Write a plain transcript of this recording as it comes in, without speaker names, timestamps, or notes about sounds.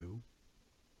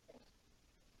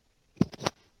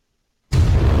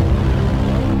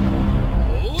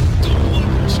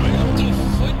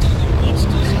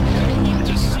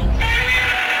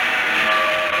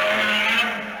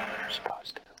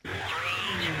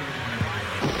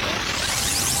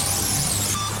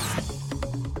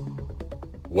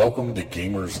Welcome to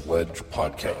Gamers Ledge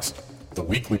Podcast, the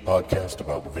weekly podcast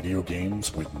about video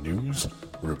games with news,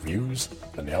 reviews,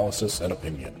 analysis, and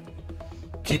opinion.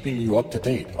 Keeping you up to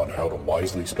date on how to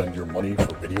wisely spend your money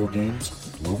for video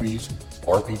games, movies,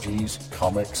 RPGs,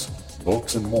 comics,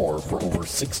 books, and more for over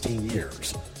 16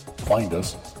 years. Find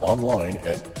us online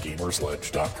at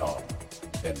gamersledge.com.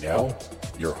 And now,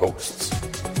 your hosts.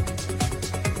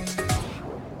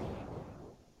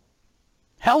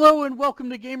 Hello and welcome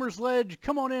to Gamers Ledge.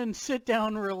 Come on in, sit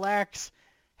down, relax,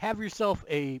 have yourself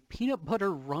a peanut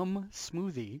butter rum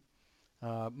smoothie.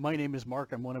 My name is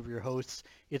Mark. I'm one of your hosts.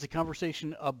 It's a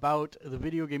conversation about the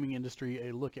video gaming industry,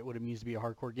 a look at what it means to be a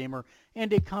hardcore gamer,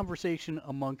 and a conversation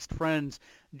amongst friends.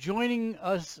 Joining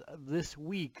us this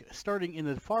week, starting in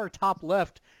the far top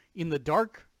left in the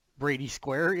dark Brady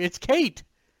Square, it's Kate.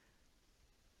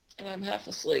 And I'm half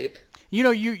asleep. You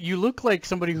know, you look like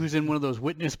somebody who's in one of those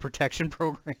witness protection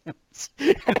programs.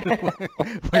 Yeah,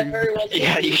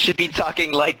 you should be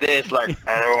talking like this, like,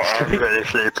 I'm really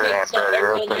sleeping.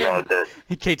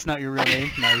 Kate's not your real name?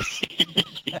 Nice.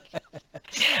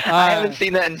 I haven't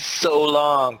seen that in so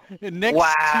long. Next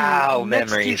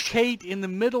Memories. to Kate in the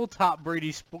middle top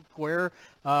Brady Square,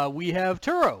 we have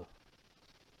Turo.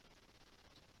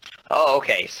 Oh,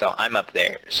 okay, so I'm up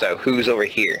there. So who's over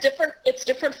here? It's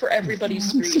different for everybody's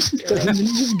screen.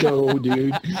 Just go,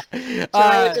 dude. But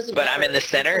I'm in the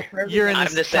center? You're in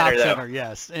I'm the center, top though. center,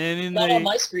 yes. And in Not on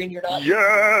my screen, you're not.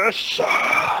 Yes!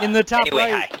 In the top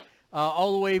Anyway, right,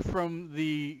 all the way from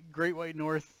the Great White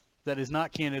North that is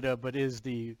not Canada, but is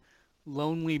the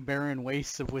lonely, barren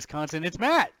wastes of Wisconsin, it's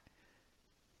Matt.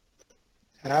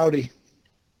 Howdy.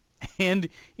 And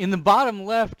in the bottom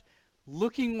left,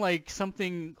 looking like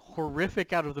something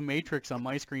horrific out of the Matrix on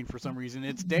my screen for some reason,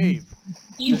 it's Dave.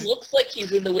 He looks like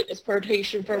he's in the witness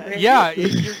protection program. Yeah,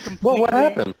 you're completely... What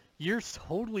happened? You're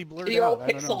totally blurred You're all out.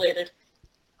 I don't know. pixelated.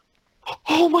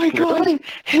 Oh my god,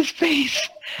 his face!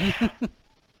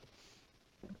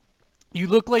 You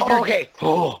look like you're... Okay,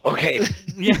 okay.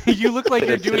 Yeah, you look like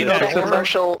you're doing You know that the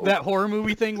commercial? horror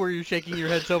movie thing where you're shaking your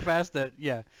head so fast that,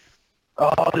 yeah.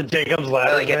 Oh, the Jacob's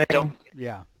ladder. Like a don't,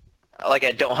 Yeah. like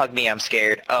a don't hug me, I'm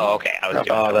scared. Oh, okay, I was doing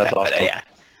Oh, that's that, but, awesome. yeah.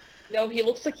 No, he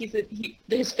looks like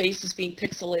his face is being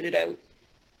pixelated out.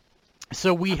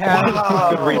 So we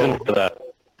have... Good reason for that.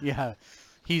 Yeah.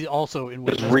 He's also in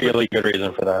There's Witness really good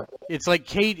reason for that. It's like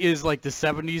Kate is like the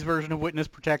 70s version of Witness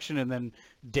Protection, and then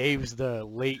Dave's the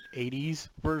late 80s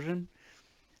version.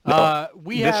 No,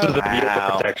 We this have... is the beautiful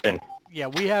Wow. protection. Yeah,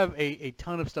 we have a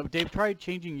ton of stuff. Dave, try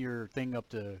changing your thing up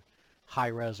to high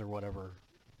res or whatever.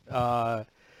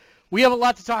 We have a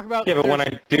lot to talk about. Yeah, but when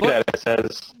I do that, it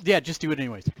says Yeah, just do it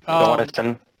anyways. I don't want to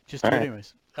send. Just do it Alright.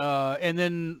 anyways. And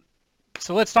then,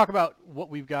 so let's talk about what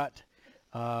we've got.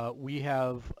 We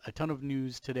have a ton of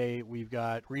news today. We've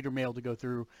got reader mail to go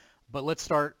through. But let's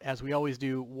start, as we always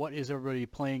do, what is everybody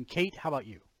playing? Kate, how about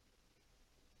you?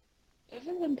 I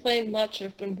haven't been playing much.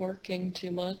 I've been working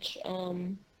too much.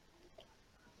 I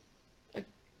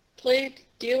played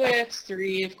DOAX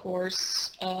 3, of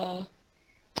course.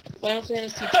 Final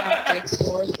Fantasy Tactics,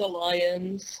 War of the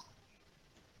Lions.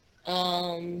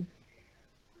 Some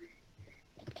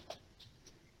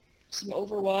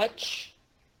Overwatch.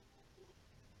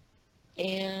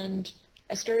 And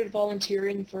I started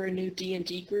volunteering for a new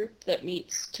D&D group that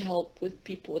meets to help with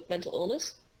people with mental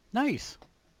illness. Nice.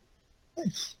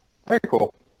 Nice. Very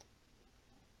cool.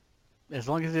 As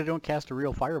long as they don't cast a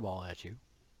real fireball at you.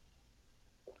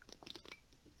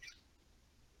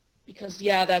 Because,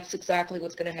 yeah, that's exactly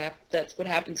what's going to happen. That's what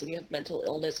happens when you have mental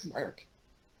illness, Mark.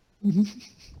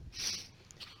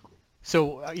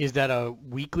 So is that a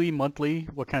weekly, monthly?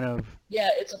 What kind of... Yeah,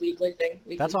 it's a weekly thing.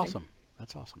 That's awesome.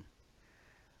 That's awesome.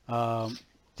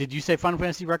 Did you say Final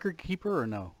Fantasy Record Keeper or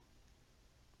no?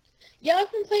 Yeah,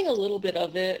 I've been playing a little bit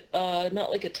of it.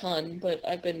 Not like a ton, but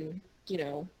I've been,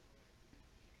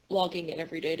 logging in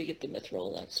every day to get the mithril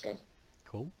and that stuff.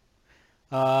 Cool.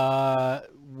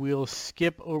 We'll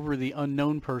skip over the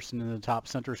unknown person in the top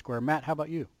center square. Matt, how about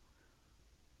you?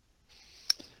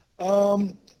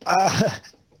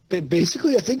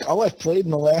 Basically, I think all I've played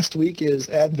in the last week is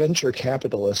Adventure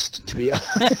Capitalist, to be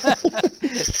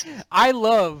honest. I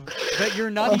love that you're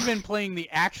not even playing the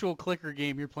actual clicker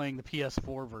game. You're playing the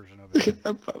PS4 version of it.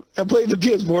 I played the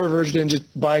PS4 version and just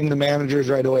buying the managers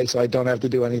right away so I don't have to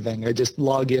do anything. I just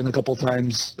log in a couple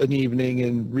times an evening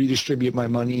and redistribute my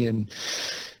money, and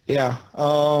yeah.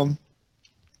 I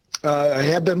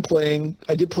have been playing.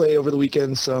 I did play over the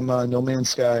weekend some No Man's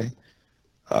Sky.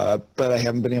 But I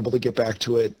haven't been able to get back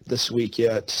to it this week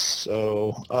yet.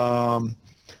 So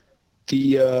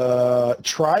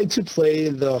tried to play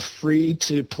the free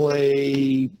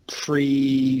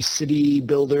city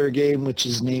builder game, which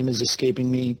his name is escaping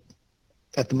me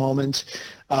at the moment.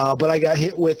 But I got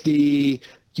hit with the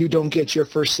you don't get your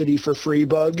first city for free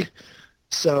bug.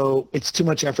 So it's too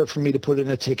much effort for me to put in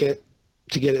a ticket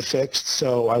to get it fixed.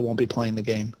 So I won't be playing the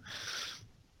game.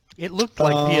 It looked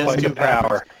like PS2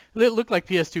 graphics. It looked like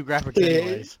PS2 graphics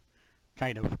anyways.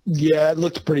 Kind of. Yeah, it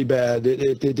looked pretty bad.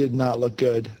 It did not look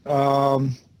good.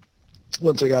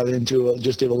 Once I got into it,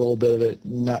 just did a little bit of it.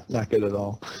 Not good at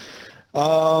all.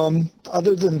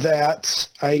 Other than that,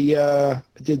 I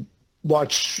did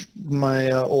watch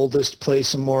my oldest play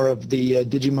some more of the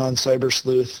Digimon Cyber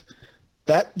Sleuth.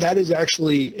 That is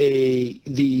actually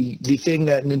the thing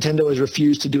that Nintendo has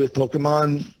refused to do with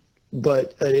Pokemon,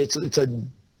 but it's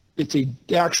an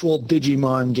actual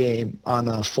Digimon game on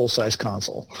a full-size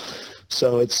console.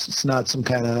 So it's not some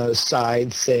kind of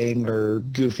side thing or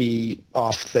goofy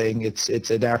off thing. It's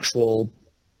an actual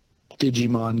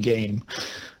Digimon game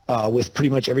with pretty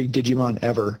much every Digimon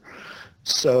ever.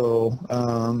 So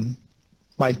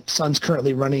my son's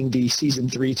currently running the Season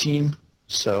 3 team,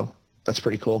 so that's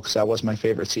pretty cool because that was my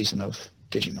favorite season of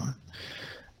Digimon.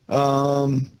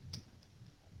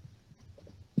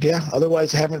 Yeah,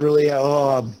 otherwise I haven't really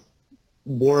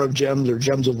War of Gems or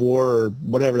Gems of War or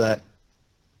whatever that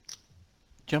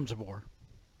Gems of War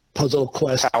puzzle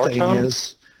quest thing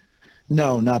is.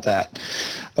 No, not that.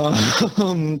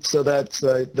 So that's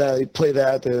I play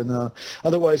that, and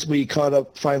otherwise we caught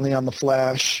up finally on The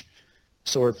Flash,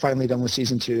 so we're finally done with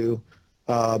season 2.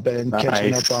 Been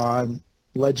catching up on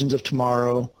Legends of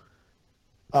Tomorrow.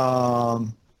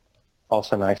 Also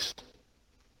nice.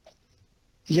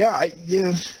 Yeah,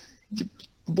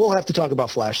 we'll have to talk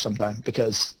about Flash sometime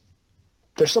because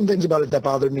there's some things about it that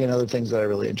bothered me and other things that I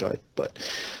really enjoyed. But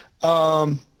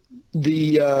I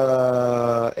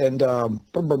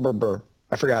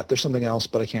forgot. There's something else,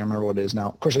 but I can't remember what it is now.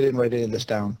 Of course, I didn't write any of this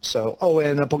down. So,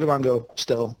 and Pokemon Go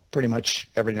still pretty much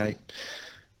every night.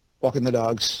 Walking the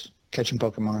dogs, catching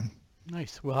Pokemon.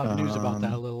 Nice. We'll have news about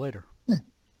that a little later.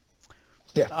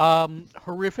 Yeah.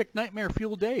 Horrific Nightmare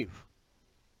Fuel Dave.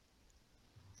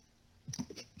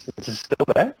 Is it still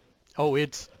there? Oh,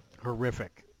 it's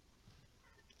horrific.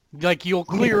 Like, you'll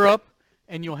clear up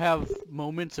and you'll have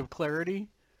moments of clarity,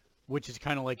 which is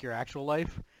kind of like your actual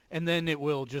life, and then it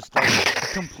will just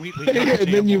completely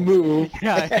and then you move.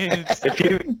 Yeah,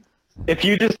 if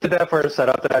you just did that for a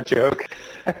setup to that joke,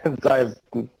 I have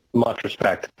much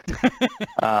respect.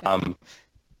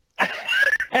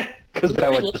 Because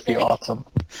that would just be awesome.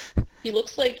 He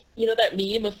looks like, you know that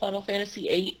meme of Final Fantasy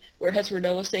VIII where it has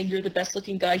Renoa saying you're the best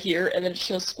looking guy here, and then it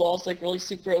shows Squall's like really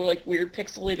super like weird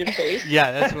pixelated face?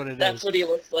 Yeah, that's what it is. That's what he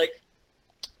looks like.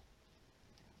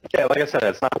 Yeah, like I said,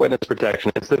 it's not witness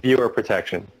protection, it's the viewer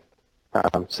protection.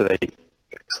 So they...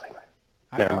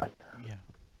 Never mind. Yeah.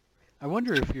 I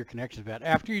wonder if your connection's bad.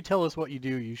 After you tell us what you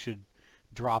do, you should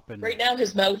drop in. Right now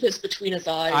his mouth is between his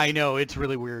eyes. I know, it's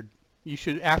really weird. You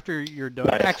should, after you're done...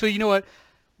 Nice. Actually, you know what?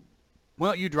 Why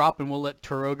don't you drop and we'll let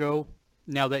Turo go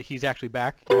now that he's actually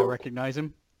back. I'll recognize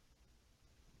him.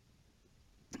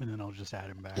 And then I'll just add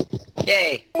him back.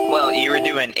 Yay! Well, you were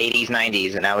doing 80s,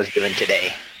 90s, and I was doing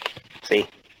today. See?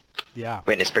 Yeah.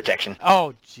 Witness protection.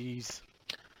 Oh, jeez.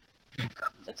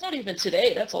 That's not even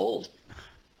today. That's old.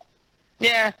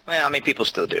 Yeah, well, I mean, people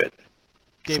still do it.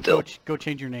 Dave, Still. go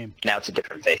change your name. Now it's a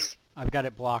different face. I've got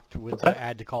it blocked with What's the that?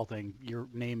 add to call thing. Your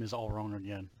name is all wrong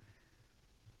again.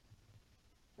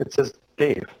 It says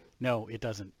Dave. No, it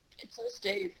doesn't. It says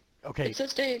Dave. Okay, It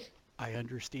says Dave. I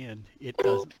understand. It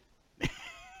doesn't.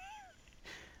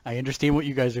 I understand what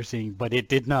you guys are seeing, but it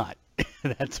did not.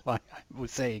 That's why I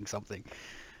was saying something.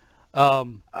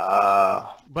 But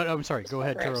I'm sorry. Go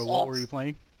ahead, Turo. What were you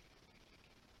playing?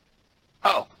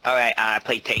 Oh, all right. I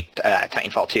played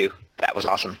Titanfall 2. That was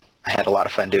awesome. I had a lot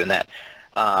of fun doing that.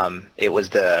 It was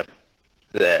the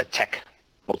tech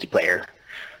multiplayer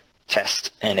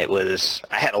test, and I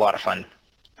had a lot of fun.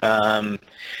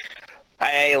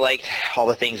 I liked all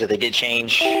the things that they did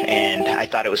change, and I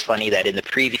thought it was funny that in the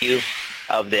preview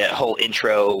of the whole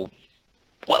intro,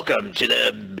 welcome to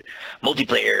the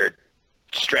multiplayer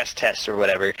stress test or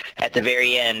whatever, at the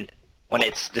very end, when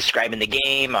it's describing the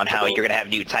game on how you're going to have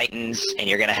new Titans and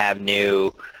you're going to have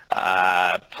new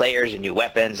players and new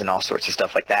weapons and all sorts of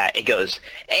stuff like that, it goes,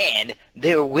 and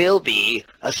there will be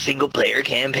a single-player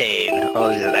campaign. Oh,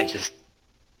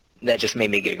 that just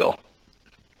made me giggle.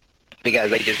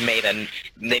 Because they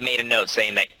made a note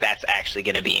saying that that's actually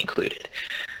going to be included.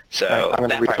 So I'm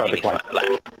that part made me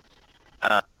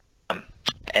laugh.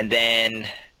 And then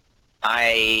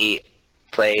I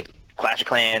played Clash of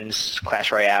Clans,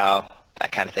 Clash Royale,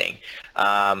 that kind of thing.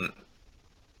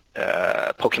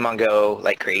 Pokemon Go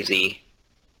like crazy,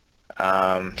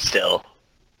 still.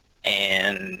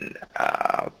 And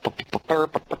I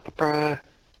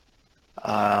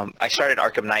started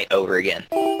Arkham Knight over again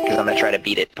because I'm going to try to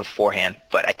beat it beforehand,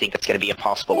 but I think it's going to be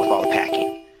impossible with all the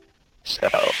packing. So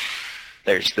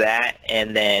there's that.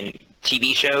 And then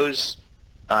TV shows,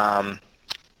 I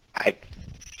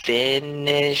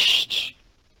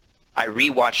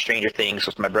rewatched Stranger Things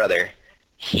with my brother.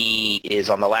 He is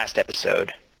on the last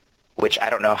episode, which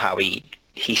I don't know how he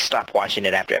stopped watching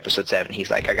it after episode 7. He's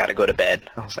like, I gotta go to bed.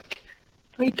 I was like,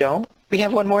 no, you don't. We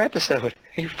have one more episode.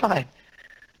 You're fine.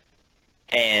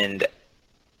 And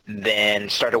then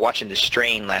started watching The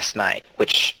Strain last night,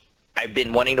 which I've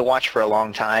been wanting to watch for a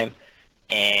long time.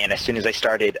 And as soon as I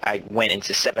started, I went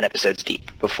into 7 episodes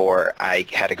deep before I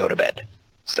had to go to bed.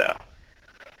 So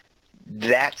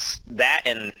that's that,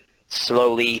 and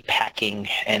slowly packing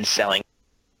and selling.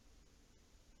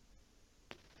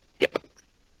 Yep.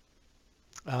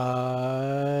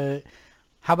 How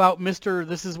about Mr.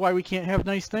 This Is Why We Can't Have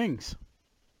Nice Things?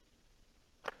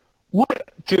 What?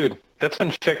 Dude, that's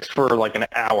been fixed for like an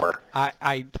hour.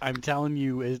 I'm telling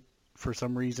you, for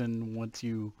some reason, once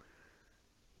you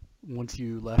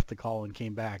left the call and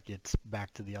came back, it's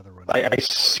back to the other one. I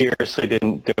seriously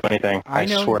didn't do anything. I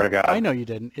swear to God. I know you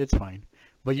didn't. It's fine.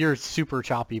 But you're super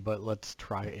choppy, but let's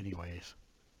try it anyways.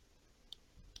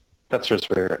 That's just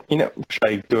weird. Should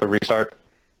I do a restart?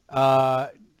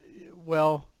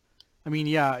 Well, I mean,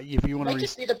 yeah, if you want to... Might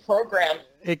just be the program.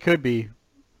 It could be.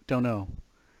 Don't know.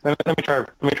 Let me try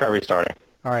restarting.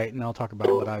 All right, and I'll talk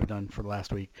about what I've done for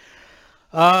last week.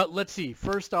 Let's see.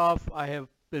 First off, I have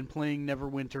been playing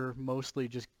Neverwinter, mostly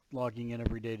just logging in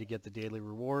every day to get the daily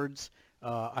rewards.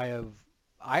 I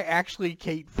actually,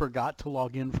 Kate, forgot to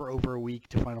log in for over a week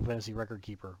to Final Fantasy Record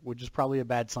Keeper, which is probably a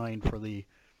bad sign for the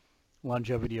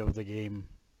longevity of the game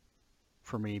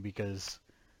for me, because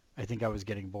I think I was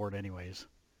getting bored anyways.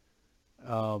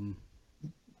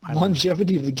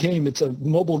 Longevity of the game. It's a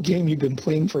mobile game you've been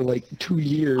playing for like 2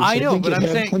 years. I know, think but I'm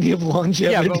saying plenty of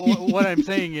longevity. Yeah, but what I'm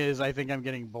saying is, I think I'm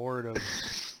getting bored of.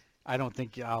 I don't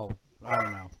know.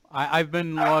 I've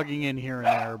been logging in here and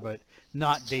there, but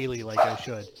not daily like I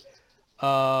should.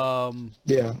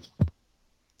 Yeah.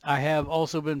 I have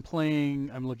also been playing.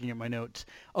 I'm looking at my notes.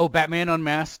 Oh, Batman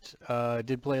Unmasked.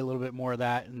 Did play a little bit more of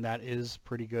that, and that is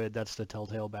pretty good. That's the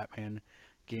Telltale Batman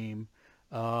game.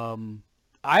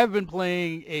 I have been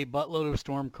playing a buttload of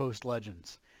Storm Coast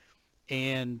Legends,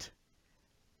 and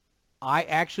I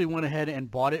actually went ahead and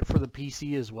bought it for the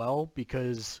PC as well,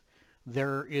 because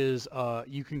there is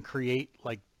you can create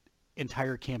like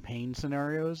entire campaign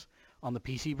scenarios on the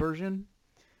PC version,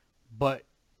 but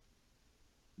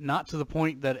not to the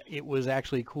point that it was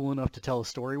actually cool enough to tell a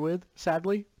story with,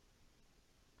 sadly,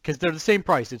 because they're the same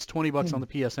price. It's $20 on the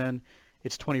PSN,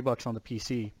 it's $20 on the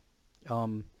PC.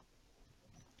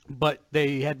 But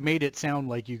they had made it sound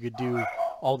like you could do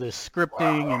all this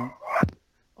scripting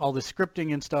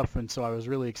and stuff, and so I was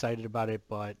really excited about it,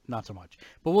 but not so much.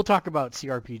 But we'll talk about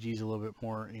CRPGs a little bit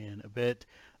more in a bit.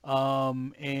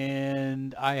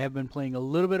 And I have been playing a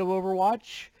little bit of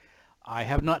Overwatch. I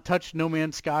have not touched No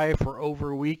Man's Sky for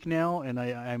over a week now, and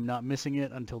I'm not missing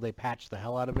it until they patch the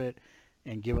hell out of it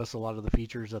and give us a lot of the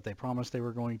features that they promised they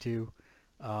were going to.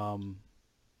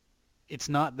 It's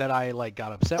not that I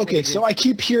got upset. Okay, so I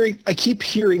keep hearing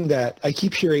that.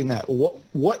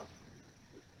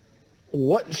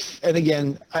 What? And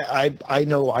again, I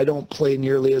know I don't play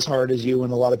nearly as hard as you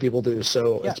and a lot of people do,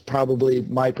 so It's probably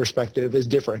my perspective is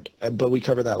different. But we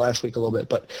covered that last week a little bit.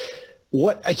 But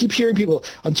what I keep hearing people,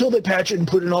 until they patch it and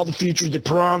put in all the features they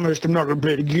promised, I'm not going to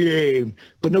play the game.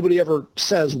 But nobody ever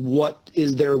says what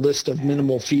is their list of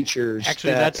minimal features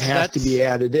that have to be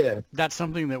added in. That's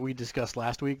something that we discussed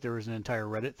last week. There was an entire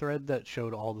Reddit thread that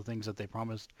showed all the things that they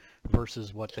promised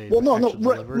versus what they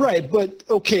delivered. Right, but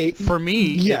okay. For me,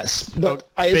 yes, but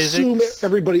I assume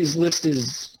everybody's list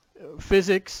is...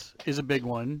 Physics is a big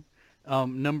one.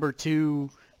 Number 2,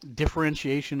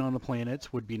 differentiation on the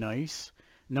planets would be nice.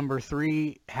 Number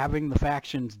 3, having the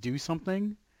factions do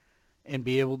something and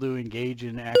be able to engage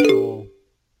in actual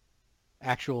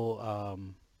war,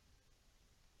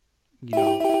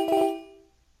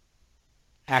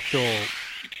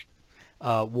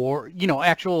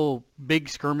 actual big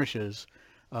skirmishes,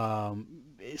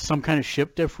 some kind of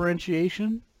ship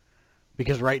differentiation,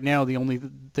 because right now the only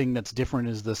thing that's different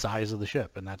is the size of the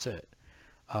ship, and that's it.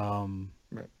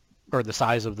 Right. Or the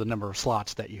size of the number of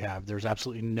slots that you have. There's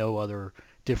absolutely no other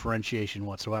differentiation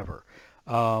whatsoever.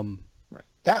 Right.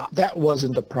 That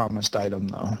wasn't a promised item,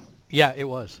 though. Yeah, it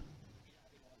was.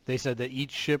 They said that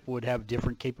each ship would have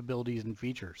different capabilities and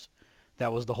features.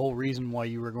 That was the whole reason why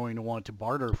you were going to want to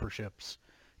barter for ships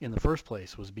in the first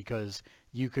place, was because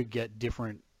you could get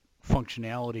different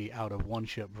functionality out of one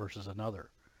ship versus another.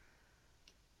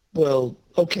 Well,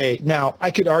 okay. Now,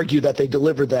 I could argue that they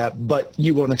delivered that, but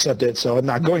you won't accept it, so I'm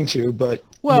not going to. But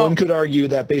one could argue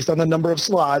that based on the number of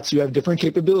slots, you have different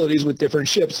capabilities with different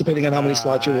ships, depending on how many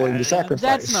slots you're willing to sacrifice.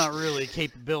 That's not really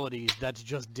capabilities. That's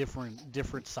just different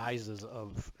sizes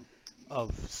of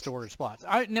storage slots.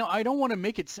 I don't want to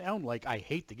make it sound like I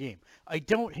hate the game. I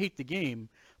don't hate the game,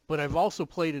 but I've also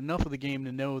played enough of the game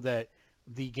to know that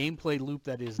the gameplay loop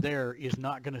that is there is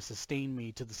not going to sustain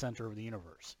me to the center of the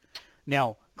universe.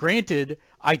 Now, granted,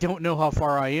 I don't know how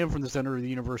far I am from the center of the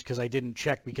universe because I didn't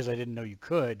check because I didn't know you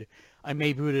could. I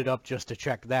may boot it up just to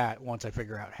check that once I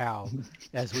figure out how,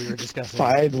 as we were discussing.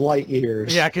 5 light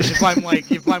years. Yeah, because if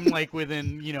I'm like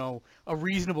within, you know, a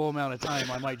reasonable amount of time,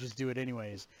 I might just do it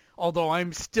anyways. Although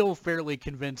I'm still fairly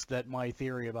convinced that my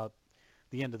theory about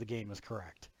the end of the game is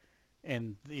correct.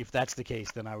 And if that's the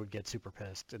case, then I would get super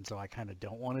pissed. And so I kind of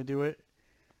don't want to do it.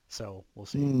 So we'll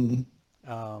see.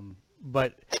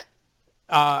 But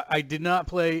I did not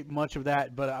play much of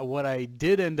that. But what I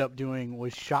did end up doing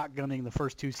was shotgunning the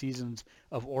first 2 seasons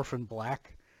of Orphan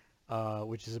Black,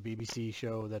 which is a BBC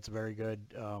show that's very good.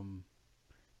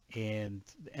 And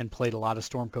played a lot of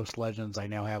Stormcoast Legends. I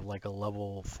now have like a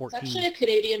level 14. It's actually a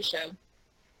Canadian show.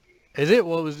 Is it?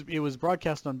 Well, it was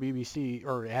broadcast on BBC,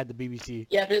 or it had the BBC.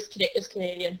 Yeah, but it's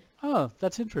Canadian. Oh,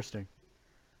 that's interesting.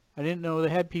 I didn't know they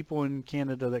had people in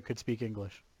Canada that could speak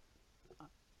English.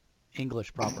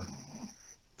 English proper.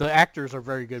 The actors are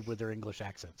very good with their English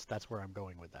accents. That's where I'm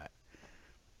going with that.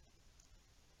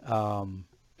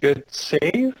 Good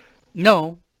save?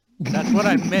 No, that's what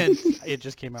I meant. It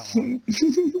just came out wrong.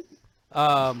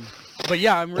 But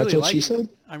yeah, I'm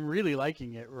really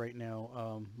liking it right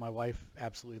now. My wife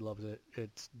absolutely loves it.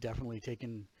 It's definitely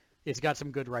it's got some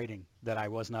good writing that I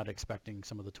was not expecting,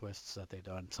 some of the twists that they've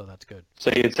done, so that's good.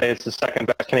 So you'd say it's the second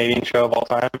best Canadian show of all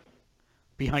time?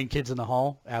 Behind Kids in the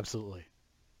Hall? Absolutely.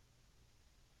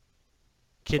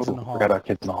 Kids in the Hall. Forgot about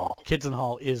Kids in the Hall. Kids in the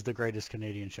Hall is the greatest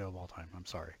Canadian show of all time. I'm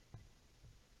sorry.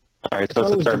 All right, so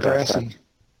it's the third best.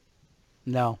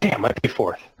 No. Damn, might be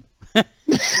fourth.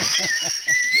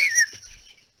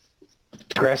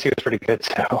 Degrassi was pretty good,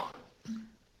 so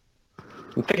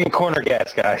I'm thinking corner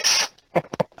gas, guys.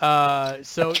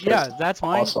 So yeah, that's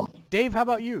mine. Awesome. Dave, how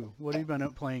about you? What have you been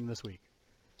playing this week?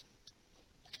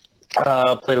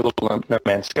 Played a little No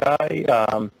Man's Sky.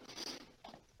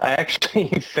 I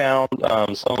actually found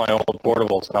some of my old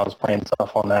portables, and I was playing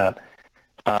stuff on that.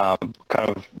 Kind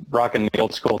of rocking the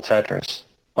old school Tetris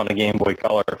on a Game Boy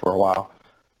Color for a while,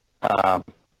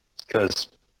 because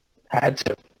I had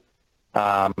to.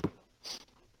 I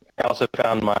also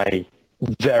found my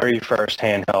very first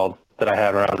handheld that I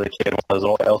had when I was a kid, one of those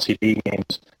old LCD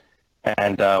games,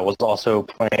 and was also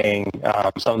playing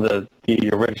some of the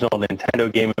original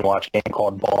Nintendo Game & Watch game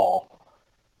called Ball.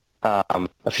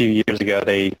 A few years ago,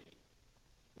 they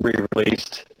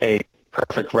re-released a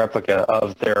perfect replica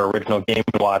of their original Game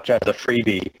 & Watch as a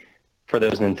freebie for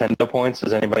those Nintendo points.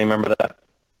 Does anybody remember that?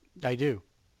 I do.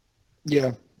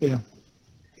 Yeah.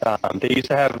 They used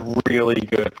to have really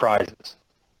good prizes.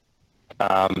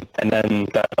 And then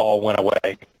that all went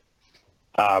away.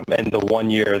 And the one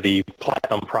year, the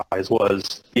Platinum Prize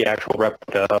was the actual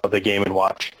replica of the Game &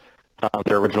 Watch,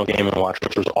 their original Game & Watch,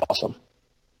 which was awesome.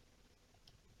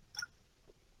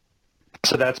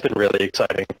 So that's been really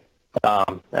exciting.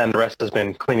 And the rest has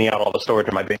been cleaning out all the storage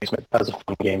in my basement. That was a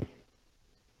fun game.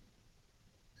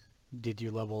 Did you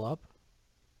level up?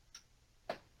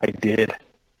 I did.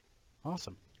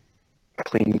 Awesome.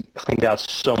 Cleaned out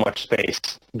so much space.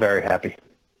 Very happy.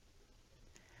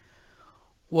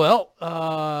 Well,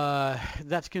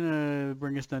 that's going to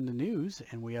bring us then to news,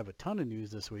 and we have a ton of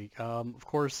news this week. Of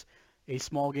course, a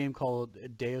small game called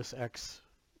Deus Ex.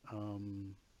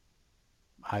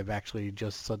 I've actually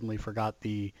just suddenly forgot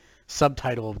the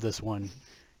subtitle of this one.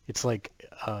 It's like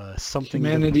something...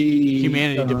 Humanity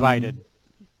Divided.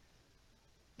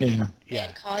 Yeah.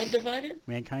 Mankind Divided?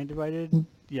 Mankind Divided?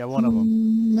 Yeah, one of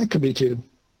them. That could be two.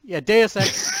 Yeah, Deus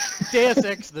Ex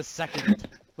the Second.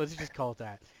 Let's just call it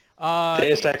that.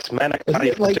 Deus Ex Mankind. Isn't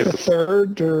it like the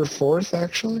third or fourth,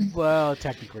 actually? Well,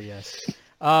 technically, yes.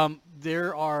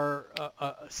 There are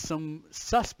some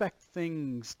suspect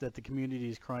things that the community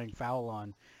is crying foul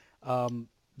on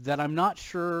that I'm not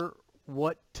sure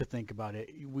what to think about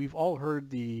it. We've all heard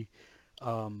the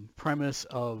premise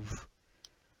of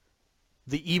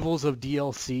the evils of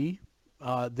DLC.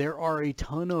 There are a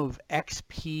ton of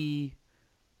XP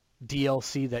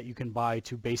DLC that you can buy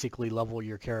to basically level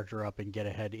your character up and get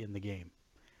ahead in the game.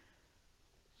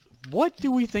 What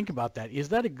do we think about that? Is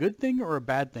that a good thing or a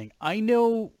bad thing? I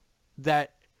know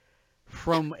that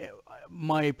from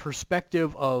my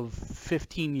perspective of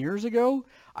 15 years ago,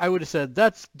 I would have said,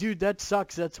 dude, that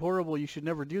sucks. That's horrible. You should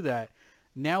never do that.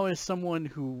 Now, as someone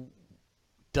who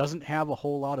doesn't have a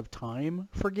whole lot of time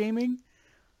for gaming,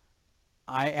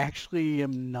 I actually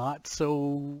am not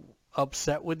so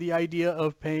upset with the idea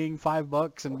of paying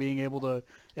 $5 and being able to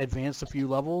advance a few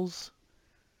levels.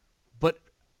 But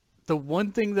the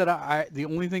only thing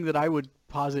that I would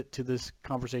posit to this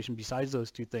conversation besides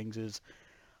those two things is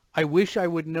I wish I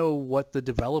would know what the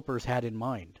developers had in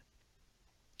mind.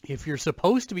 If you're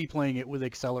supposed to be playing it with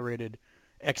accelerated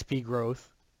XP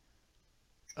growth,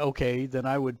 okay, then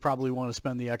I would probably want to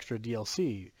spend the extra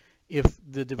DLC. If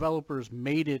the developers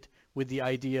made it with the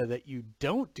idea that you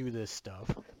don't do this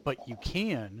stuff, but you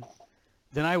can,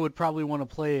 then I would probably want to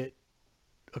play it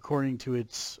according to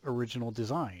its original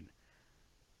design.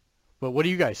 But what do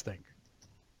you guys think?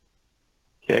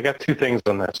 Yeah, I got two things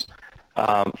on this.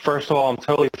 First of all, I'm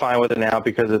totally fine with it now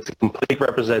because it's a complete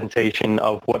representation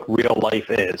of what real life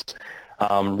is.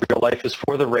 Real life is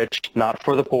for the rich, not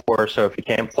for the poor. So if you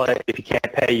can't pay,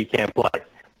 you can't play.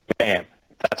 Bam.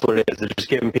 That's what it is. They're just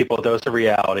giving people a dose of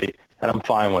reality, and I'm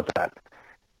fine with that.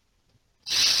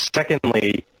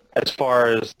 Secondly, as far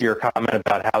as your comment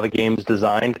about how the game's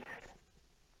designed,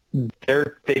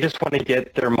 they just want to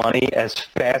get their money as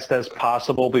fast as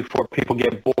possible before people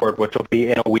get bored, which will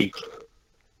be in a week.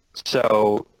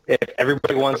 So if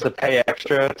everybody wants to pay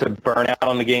extra to burn out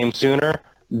on the game sooner,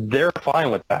 they're fine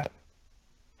with that.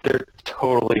 They're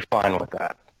totally fine with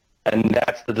that. And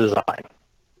that's the design.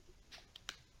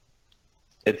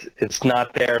 It's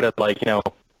not there to,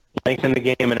 lengthen the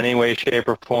game in any way, shape,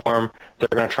 or form. They're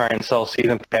going to try and sell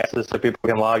season passes so people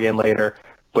can log in later.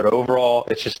 But overall,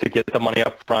 it's just to get the money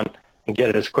up front and get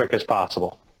it as quick as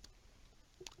possible.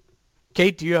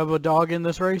 Kate, do you have a dog in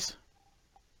this race?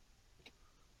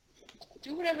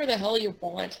 Do whatever the hell you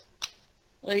want.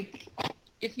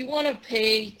 If you want to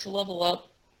pay to level up,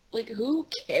 who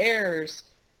cares?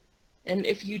 And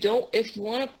if you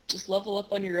want to just level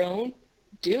up on your own,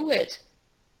 do it.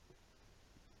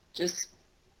 Just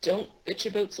don't bitch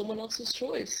about someone else's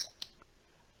choice.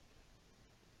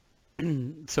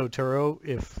 So Turo,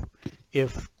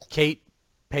 if Kate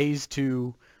pays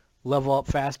to level up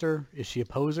faster, is she a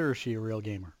poser or is she a real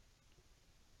gamer?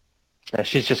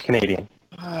 She's just Canadian.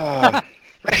 Wow.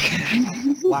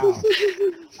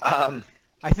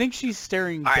 I think she's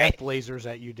staring death right. lasers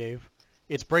at you, Dave.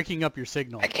 It's breaking up your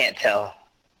signal. I can't tell.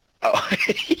 Oh,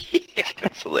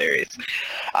 that's hilarious.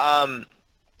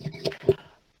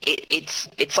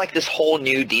 It's like this whole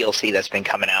new DLC that's been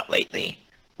coming out lately,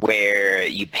 where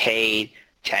you pay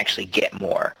to actually get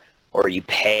more, or you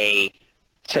pay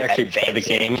To actually play the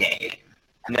advance game?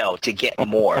 No, to get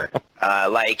more.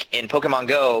 Like in Pokemon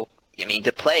Go,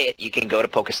 to play it, you can go to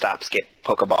Pokestops, get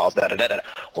Pokeballs,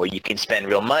 or you can spend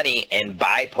real money and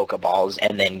buy Pokeballs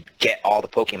and then get all the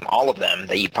Pokemon, all of them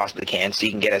that you possibly can, so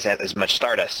you can get as much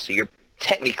Stardust. So you're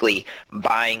technically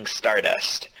buying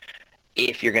Stardust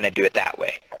if you're going to do it that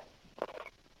way.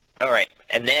 All right,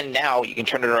 and then now you can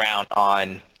turn it around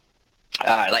on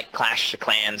like Clash of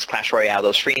Clans, Clash Royale,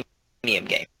 those freemium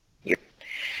games.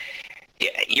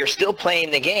 You're still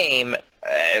playing the game,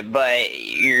 but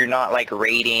you're not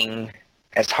raiding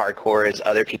as hardcore as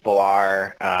other people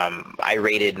are. I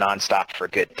raided nonstop for a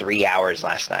good 3 hours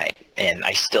last night, and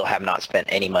I still have not spent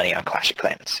any money on Clash of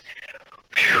Clans.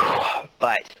 Whew.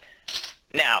 But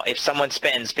now, if someone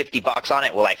spends $50 on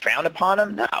it, will I frown upon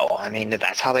them? No. If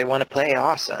that's how they want to play,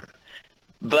 awesome.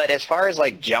 But as far as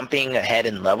jumping ahead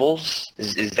in levels,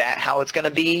 is that how it's going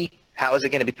to be? How is it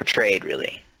going to be portrayed,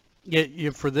 really? Yeah,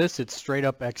 for this, it's straight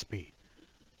up XP.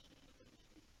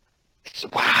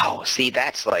 Wow. See,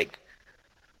 that's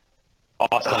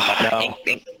Awesome.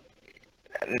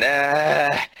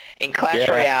 In Clash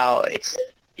Royale, it's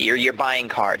you're buying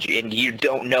cards, and you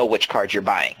don't know which cards you're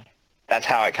buying. That's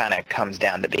how it kind of comes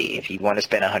down to be. If you want to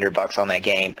spend $100 on that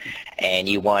game, and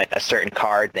you want a certain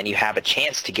card, then you have a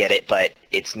chance to get it, but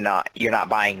you're not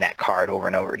buying that card over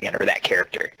and over again, or that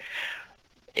character.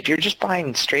 If you're just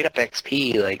buying straight up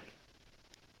XP,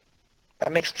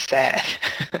 that makes me sad.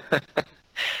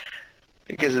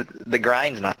 Because the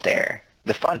grind's not there.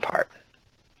 The fun part.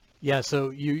 Yeah,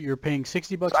 so you're paying $60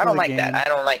 So for I don't the like game, that. I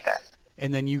don't like that.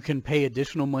 and then you can pay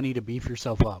additional money to beef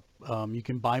yourself up. You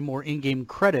can buy more in-game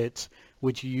credits,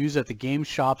 which you use at the game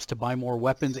shops to buy more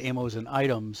weapons, ammos, and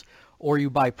items, or you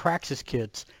buy Praxis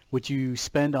kits, which you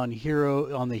spend on the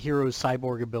hero's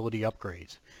cyborg ability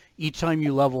upgrades. Each time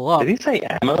you level up... Did he say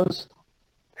ammos?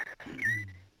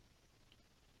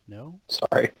 No?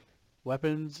 Sorry.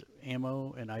 Weapons,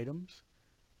 ammo, and items?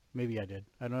 Maybe I did.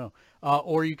 I don't know.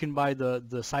 Or you can buy the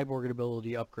Cyborg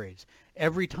ability upgrades.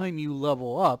 Every time you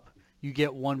level up, you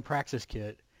get one Praxis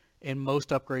kit, and most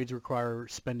upgrades require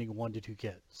spending 1 to 2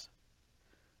 kits.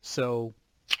 So...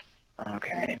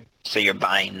 Okay. So you're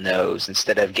buying those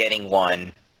instead of getting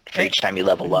one for each time you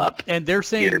level up. And they're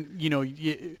saying,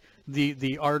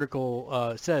 the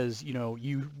article says,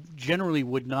 you generally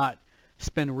would not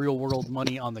spend real-world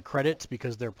money on the credits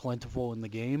because they're plentiful in the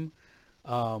game.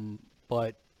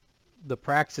 But the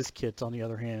Praxis kits, on the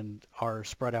other hand, are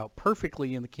spread out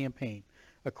perfectly in the campaign,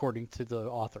 according to the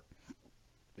author.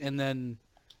 And then,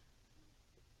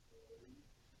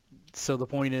 so the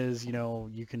point is,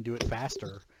 you can do it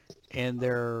faster. And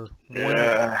they're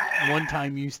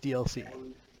one-time use DLC.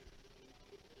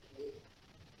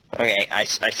 Okay, I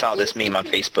saw this meme on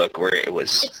Facebook where it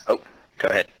was... Oh, go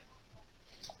ahead.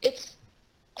 It's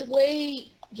the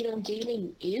way,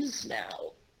 gaming is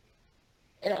now.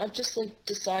 And I've just,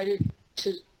 decided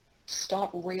to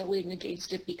stop railing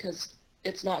against it because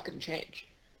it's not going to change.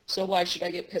 So why should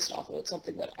I get pissed off about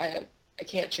something that I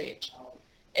can't change?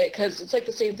 Because it's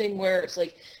the same thing where it's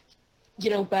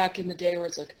back in the day where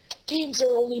it's games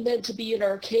are only meant to be in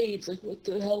arcades. What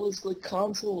the hell is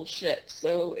console shit?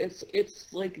 So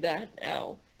it's like that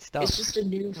now. Stuff. It's just a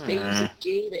new phase of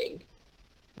gaming.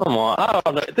 Come on, I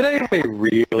don't know. Did anybody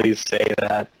really say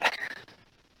that?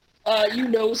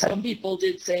 Some people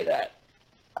did say that.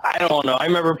 I don't know. I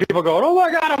remember people going, "Oh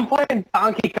my god, I'm playing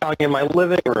Donkey Kong in my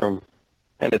living room,"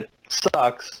 and it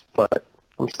sucks, but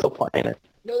I'm still playing it.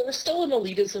 No, there was still an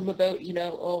elitism about,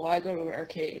 I go to an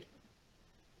arcade.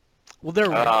 Well,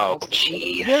 there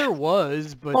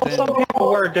was, but Well, then... some people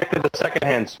were addicted to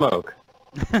secondhand smoke.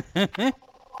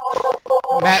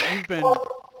 Matt, you've been...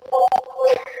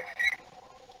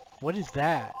 What is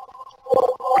that?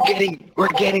 We're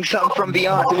getting something from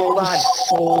beyond. Hold on.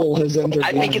 Soul has entered.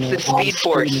 I think it's the Speed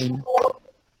Force.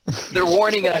 They're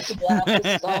warning us. This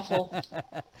is awful.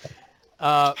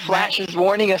 Flash is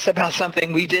warning us about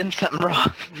something. We did something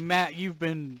wrong. Matt, you've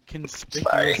been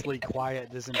conspicuously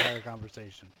quiet this entire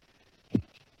conversation.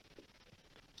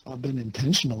 I've been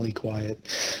intentionally quiet.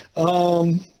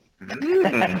 You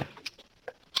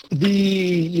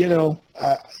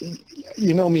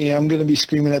know me, I'm going to be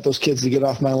screaming at those kids to get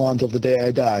off my lawn till the day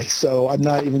I die, so I'm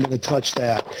not even going to touch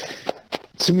that.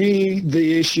 To me,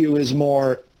 the issue is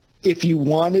more, if you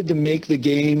wanted to make the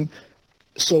game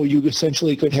so you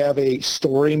essentially could have a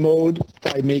story mode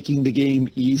by making the game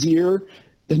easier,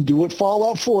 then do what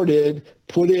Fallout 4 did,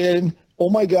 put in, oh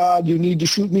my god, you need to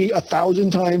shoot me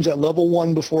 1,000 times at level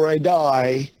 1 before I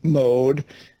die mode,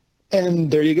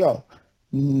 and there you go.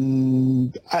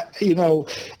 If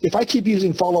I keep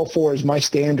using Fallout 4 as my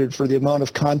standard for the amount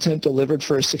of content delivered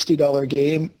for a $60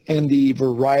 game and the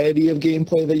variety of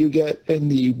gameplay that you get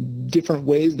and the different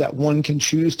ways that one can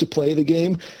choose to play the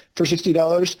game for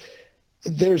 $60,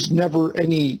 there's never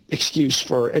any excuse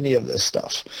for any of this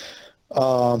stuff.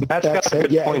 That's got a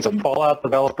good point. The Fallout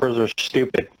developers are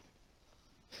stupid.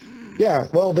 Yeah,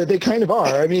 well, they kind of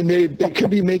are. I mean, they could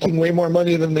be making way more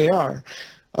money than they are.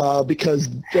 Because,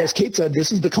 as Kate said,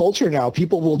 this is the culture now.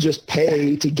 People will just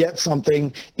pay to get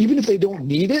something, even if they don't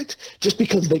need it, just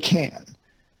because they can.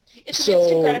 It's an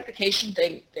instant gratification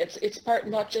thing. It's part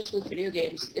not just with video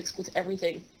games. It's with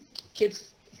everything. Kids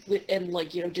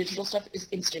and digital stuff is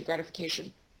instant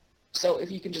gratification. So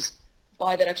if you can just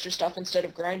buy that extra stuff instead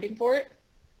of grinding for it.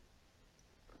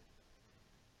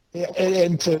 Yeah,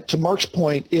 and to Mark's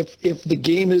point, if the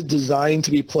game is designed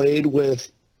to be played with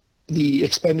the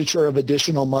expenditure of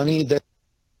additional money, then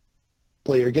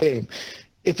play your game.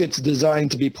 If it's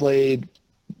designed to be played,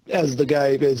 as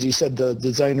he said, the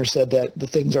designer said that the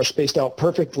things are spaced out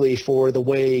perfectly for the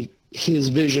way his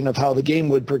vision of how the game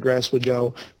would progress would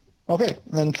go, okay,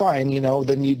 then fine,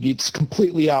 then it's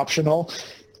completely optional.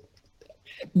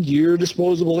 Your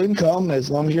disposable income, as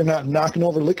long as you're not knocking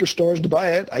over liquor stores to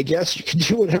buy it, I guess you can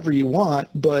do whatever you want,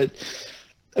 but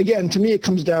again, to me, it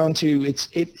comes down to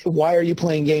why are you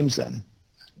playing games then?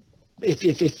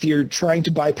 If you're trying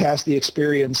to bypass the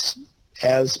experience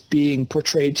as being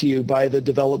portrayed to you by the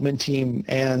development team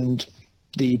and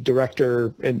the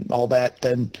director and all that,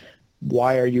 then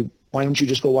why don't you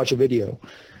just go watch a video?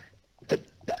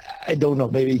 I don't know.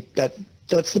 Maybe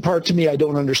that's the part to me I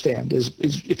don't understand is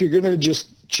if you're going to just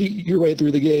cheat your way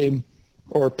through the game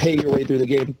or pay your way through the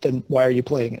game, then why are you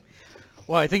playing it?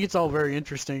 Well, I think it's all very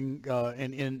interesting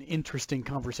and an interesting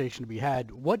conversation to be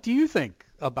had. What do you think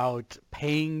about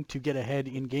paying to get ahead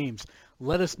in games?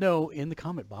 Let us know in the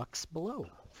comment box below.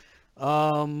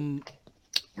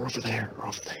 We're over there.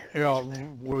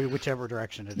 Whichever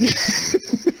direction it is.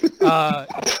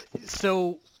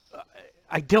 So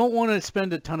I don't want to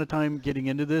spend a ton of time getting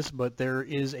into this, but there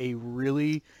is a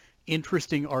really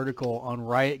interesting article on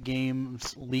Riot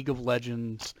Games League of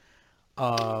Legends.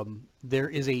 There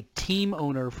is a team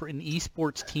owner for an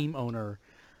esports team owner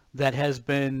that has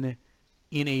been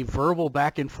in a verbal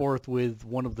back and forth with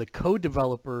one of the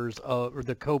co-developers or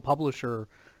the co-publisher,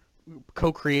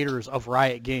 co-creators of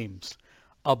Riot Games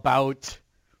about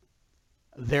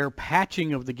their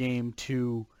patching of the game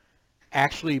to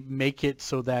actually make it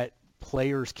so that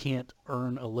players can't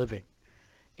earn a living.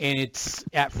 And it's,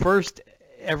 at first,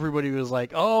 everybody was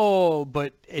like, oh,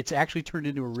 but it's actually turned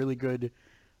into a really good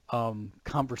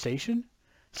conversation.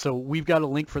 So we've got a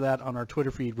link for that on our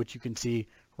Twitter feed, which you can see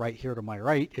right here to my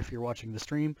right if you're watching the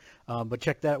stream. But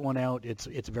check that one out. It's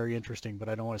very interesting, but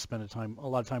I don't want to spend a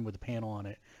lot of time with the panel on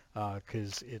it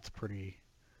because it's pretty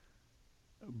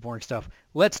boring stuff.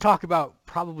 Let's talk about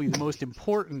probably the most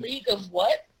important... League of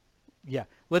what? Yeah,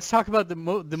 let's talk about the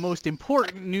most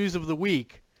important news of the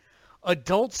week.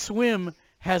 Adult Swim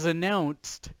has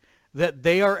announced that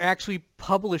they are actually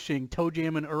publishing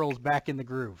ToeJam and Earl's Back in the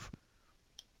Groove.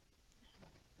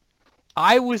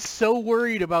 I was so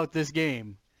worried about this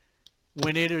game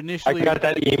when it initially... I got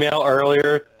that email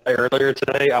earlier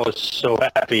today. I was so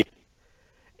happy.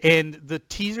 And the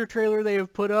teaser trailer they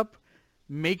have put up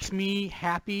makes me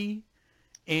happy,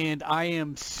 and I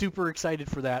am super excited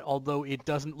for that, although it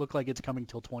doesn't look like it's coming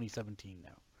till 2017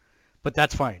 now. But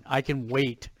that's fine. I can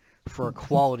wait for a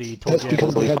quality ToeJam. That's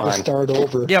because they had to start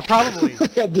over. Yeah, probably.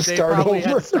 They had to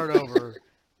start over.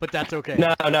 But that's okay.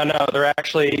 No. They're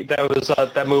actually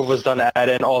that move was done to add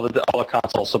in all the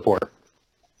console support.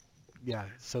 Yeah,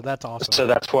 so that's awesome. So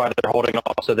that's why they're holding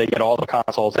off, so they get all the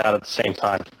consoles out at the same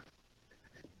time.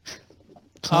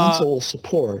 Console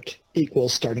support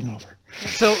equals starting over.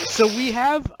 So we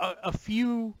have a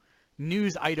few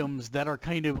news items that are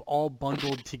kind of all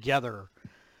bundled together.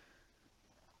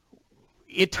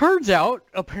 It turns out,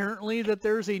 apparently, that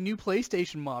there's a new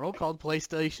PlayStation model called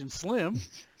PlayStation Slim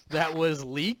that was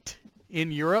leaked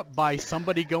in Europe by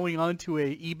somebody going onto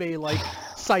a eBay-like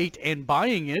site and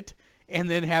buying it and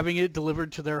then having it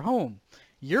delivered to their home.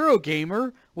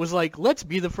 Eurogamer was like, let's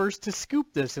be the first to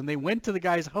scoop this. And they went to the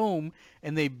guy's home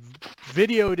and they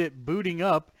videoed it booting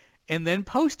up and then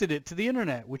posted it to the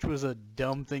internet, which was a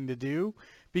dumb thing to do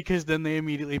because then they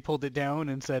immediately pulled it down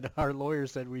and said, our lawyer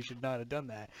said we should not have done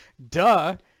that.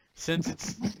 Duh, since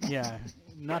it's, yeah,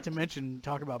 not to mention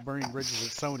talk about burning bridges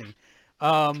with Sony.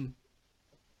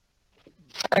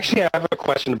 Actually, I have a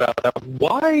question about that.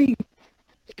 Why,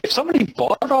 if somebody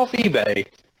bought it off eBay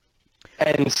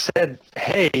and said,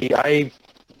 hey, I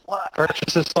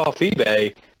purchased this off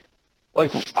eBay,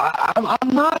 like,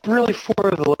 I'm not really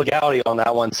for the legality on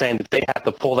that one, saying that they have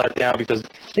to pull that down because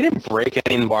they didn't break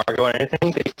any embargo or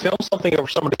anything. They filmed something over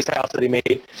somebody's house that he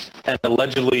made an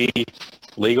allegedly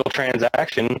legal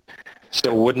transaction,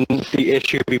 so wouldn't the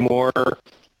issue be more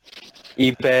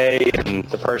eBay and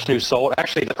the person who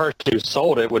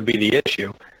sold it would be the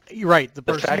issue? You're right. The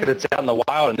fact that it's out in the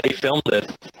wild and they filmed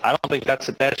it, I don't think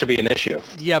that should be an issue.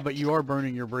 Yeah, but you are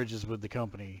burning your bridges with the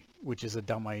company, which is a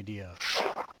dumb idea.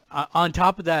 On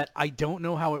top of that, I don't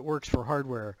know how it works for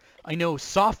hardware. I know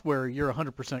software, you're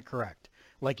 100% correct.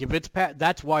 Like if it's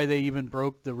that's why they even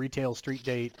broke the retail street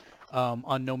date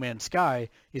on No Man's Sky,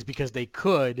 is because they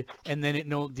could, and then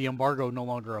the embargo no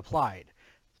longer applied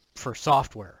for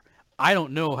software. I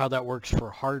don't know how that works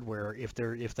for hardware if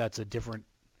that's a different,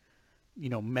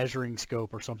 measuring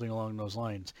scope or something along those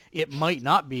lines. It might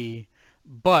not be,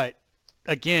 but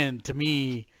again, to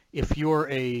me, if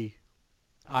you're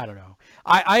I don't know.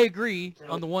 I agree.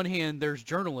 On the one hand, there's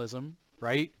journalism,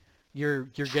 right? You're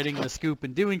getting the scoop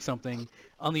and doing something.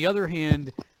 On the other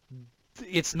hand,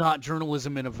 it's not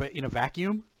journalism in a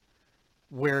vacuum,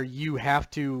 where you have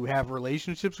to have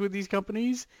relationships with these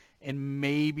companies, and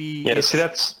maybe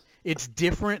it's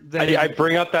different than I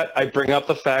bring up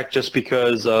the fact just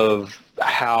because of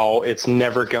how it's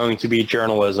never going to be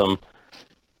journalism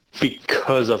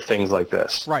because of things like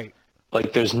this. Right.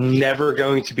 Like, there's never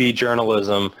going to be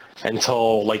journalism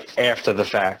until, like, after the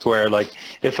fact, where, like,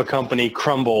 if a company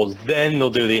crumbles, then they'll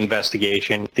do the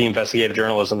investigative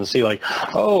journalism to see, like,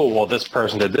 oh, well, this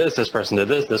person did this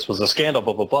was a scandal,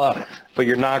 blah, blah, blah. But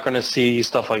you're not going to see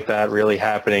stuff like that really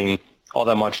happening all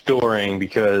that much during,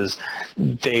 because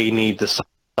they need to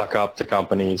suck up to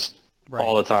companies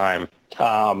all the time.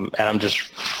 And I'm just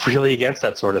really against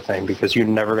that sort of thing, because you're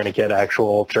never going to get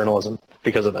actual journalism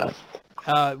because of that.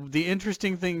 The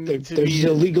interesting thing there's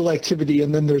illegal activity,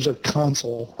 and then there's a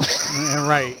console.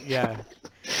 Right, yeah.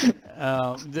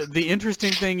 The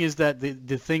interesting thing is that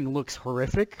the thing looks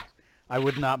horrific. I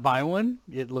would not buy one.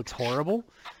 It looks horrible.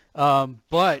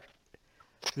 But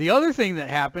The other thing that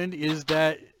happened is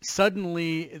that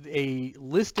suddenly a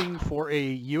listing for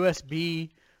a USB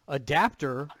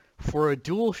adapter for a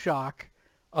DualShock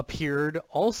appeared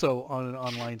also on an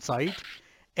online site.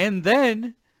 And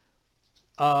then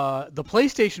the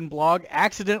PlayStation blog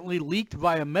accidentally leaked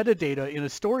via metadata in a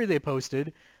story they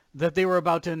posted that they were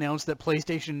about to announce that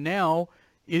PlayStation Now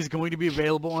is going to be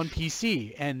available on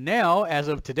PC. And now, as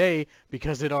of today,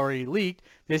 because it already leaked,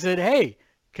 they said, hey,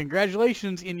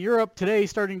 congratulations, in Europe today,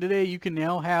 starting today, you can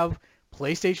now have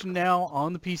PlayStation Now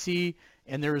on the PC,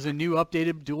 and there is a new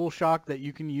updated DualShock that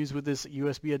you can use with this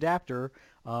USB adapter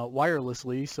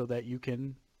wirelessly so that you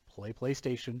can play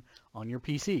PlayStation on your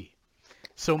PC.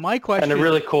 So my question... And the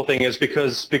really cool thing is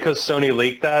because Sony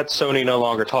leaked that, Sony no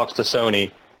longer talks to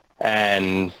Sony,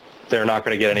 and they're not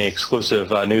going to get any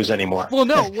exclusive news anymore. Well,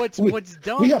 no, what's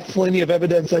dumb... We have plenty of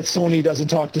evidence that Sony doesn't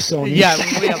talk to Sony. Yeah,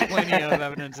 we have plenty of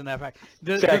evidence in that fact.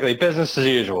 Exactly, business as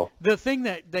usual. The thing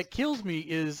that kills me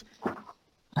is,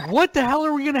 what the hell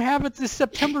are we going to have at this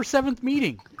September 7th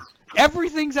meeting?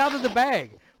 Everything's out of the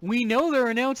bag. We know they're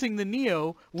announcing the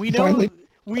Neo. We know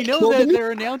that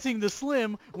they're announcing the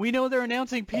Slim. We know they're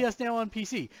announcing PS Now on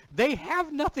PC. They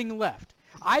have nothing left.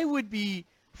 I would be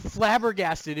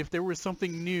flabbergasted if there was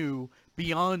something new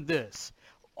beyond this.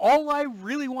 All I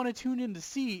really want to tune in to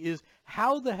see is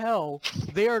how the hell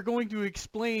they are going to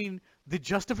explain the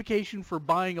justification for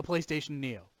buying a PlayStation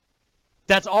Neo.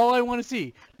 That's all I want to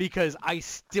see, because I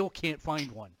still can't find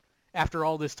one after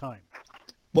all this time.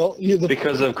 Well,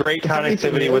 because of great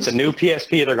connectivity with the new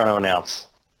PSP they're going to announce.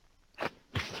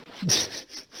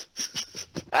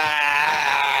 I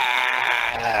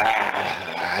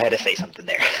had to say something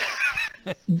there.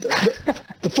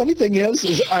 The funny thing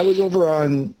is I was over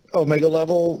on Omega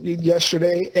Level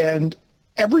yesterday, and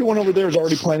everyone over there is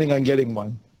already planning on getting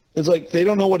one. It's like they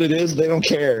don't know what it is. They don't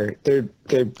care. They're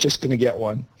just going to get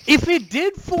one. If it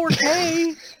did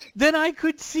 4K, then I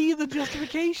could see the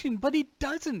justification, but it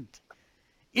doesn't.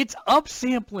 It's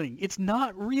upsampling. It's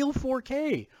not real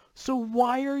 4K. So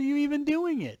why are you even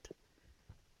doing it?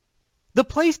 The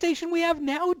PlayStation we have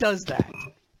now does that.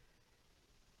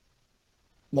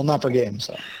 Well, not for games,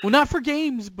 though. Well, not for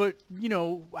games, but, you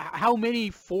know, how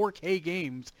many 4K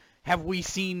games have we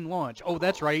seen launch? Oh,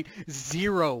 that's right.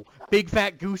 0. Big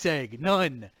fat goose egg.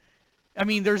 None. I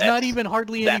mean, there's not even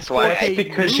hardly any 4K. That's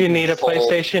because you need a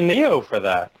PlayStation Neo for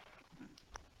that.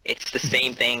 It's the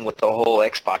same thing with the whole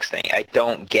Xbox thing. I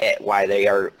don't get why they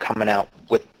are coming out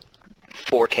with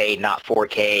 4K, not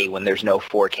 4K, when there's no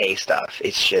 4K stuff.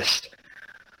 It's just...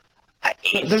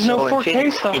 There's no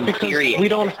 4K stuff because we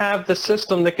don't have the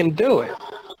system that can do it.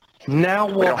 Now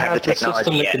we'll we don't have the system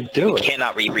technology that yet. can do We it.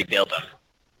 cannot rebuild them.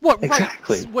 What?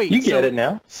 Exactly. Right. Wait, you get it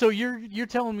now. So you're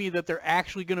telling me that they're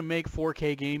actually going to make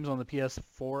 4K games on the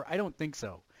PS4? I don't think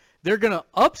so. They're going to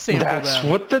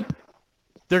upsample them.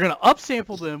 They're going to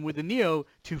upsample them with the Neo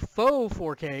to faux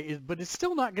 4K, but it's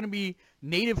still not going to be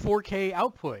native 4K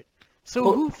output.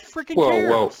 So who freaking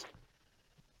cares? Whoa.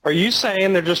 Are you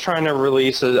saying they're just trying to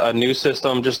release a new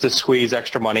system just to squeeze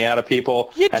extra money out of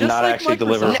people and not like actually Microsoft.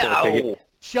 deliver 4K? No.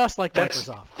 Just like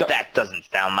Microsoft. That doesn't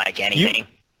sound like anything.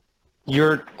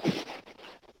 You're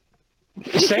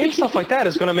saying stuff like that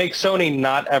is going to make Sony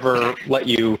not ever let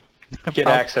you get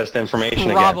access to information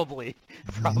again. Probably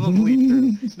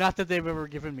true. Not that they've ever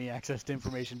given me access to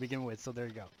information to begin with, so there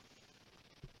you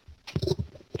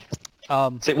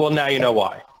go. See, well, now you know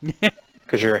why.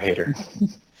 Because you're a hater.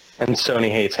 And Sony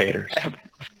hates haters.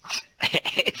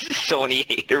 Sony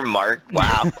hater Mark.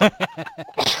 Wow.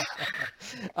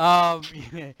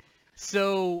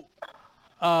 So,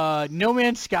 No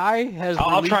Man's Sky has.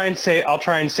 I'll try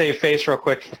and save face real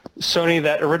quick. Sony,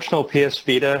 that original PS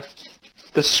Vita,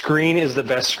 the screen is the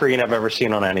best screen I've ever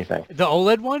seen on anything. The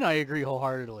OLED one, I agree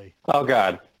wholeheartedly. Oh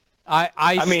God.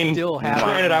 I mean, still have.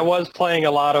 Granted, I was playing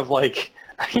a lot of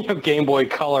Game Boy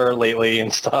Color lately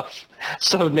and stuff.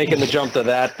 So making the jump to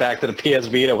that back to the PS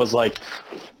Vita was like,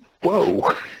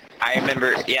 whoa. I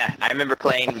remember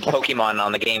playing Pokemon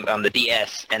on the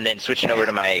DS and then switching over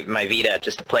to my Vita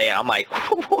just to play it. I'm like,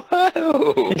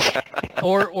 whoa.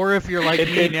 Or if you're like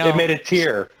me now, it made a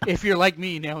tear. If you're like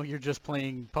me now, you're just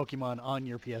playing Pokemon on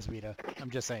your PS Vita. I'm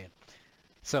just saying.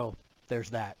 So there's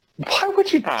that. Why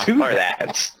would you do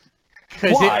that?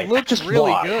 Because it looks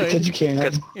really good. Because you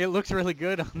can. It looks really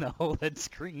good on the OLED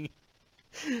screen.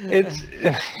 It's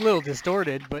a little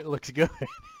distorted, but it looks good.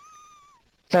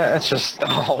 That's just...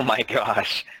 Oh my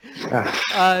gosh.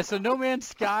 So No Man's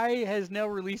Sky has now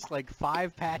released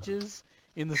 5 patches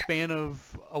in the span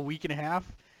of a week and a half.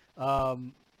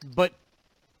 But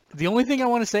the only thing I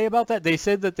want to say about that, they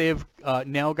said that they have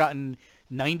now gotten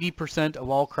 90% of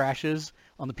all crashes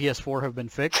on the PS4 have been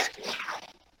fixed.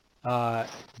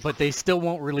 but they still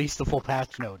won't release the full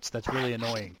patch notes. That's really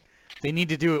annoying. They need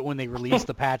to do it when they release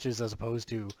the patches as opposed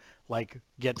to, like,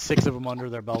 get 6 of them under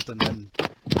their belt and then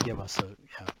give us a,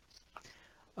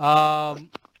 yeah.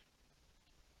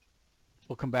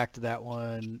 We'll come back to that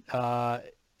one.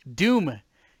 Doom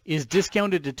is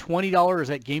discounted to $20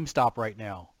 at GameStop right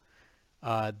now.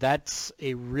 That's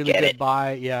a really good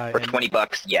buy. Yeah. For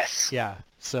 $20, yes. Yeah.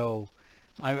 So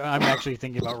I'm actually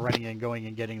thinking about running and going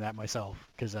and getting that myself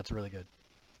because that's really good.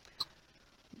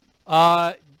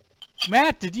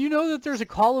 Matt, did you know that there's a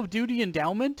Call of Duty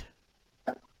endowment?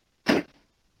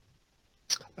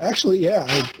 Actually,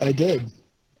 yeah, I did.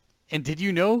 And did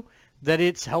you know that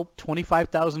it's helped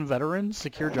 25,000 veterans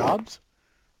secure jobs?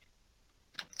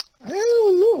 I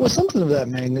don't know. It was something of that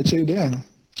magnitude, yeah.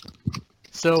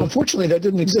 So unfortunately, that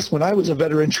didn't exist when I was a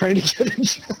veteran trying to get a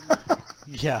job.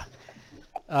 Yeah.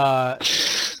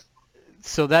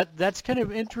 So that's kind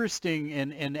of interesting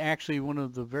and actually one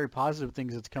of the very positive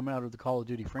things that's come out of the Call of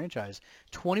Duty franchise.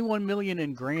 $21 million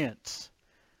in grants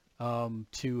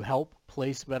to help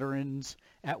place veterans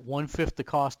at 1/5 the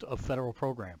cost of federal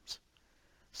programs.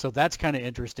 So that's kind of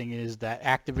interesting, is that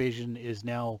Activision is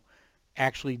now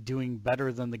actually doing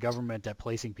better than the government at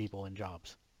placing people in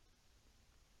jobs.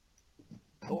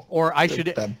 Or I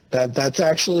should. That's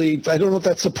actually, I don't know if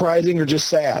that's surprising or just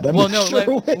sad. Well, no.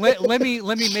 Let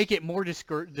me make it more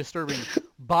disturbing.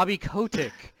 Bobby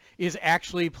Kotick is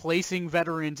actually placing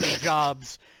veterans in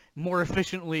jobs more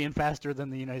efficiently and faster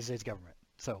than the United States government.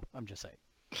 So I'm just saying.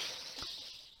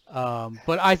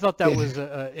 But I thought that was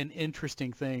an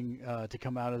interesting thing to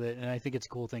come out of it, and I think it's a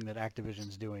cool thing that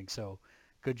Activision's doing. So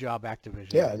good job,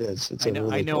 Activision. Yeah, it is. It's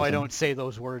I know I don't say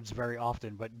those words very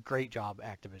often, but great job,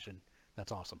 Activision.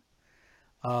 That's awesome.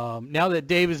 Now that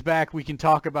Dave is back, we can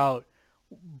talk about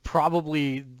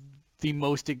probably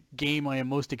the game I am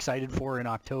most excited for in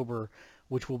October,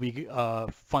 which will be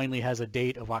finally has a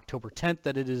date of October 10th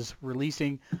that it is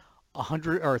releasing.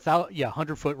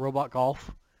 100-foot robot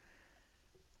golf.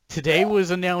 Today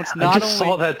was announced. I just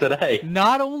saw that today.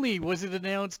 Not only was it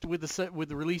announced with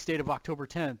the release date of October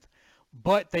 10th,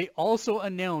 but they also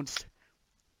announced.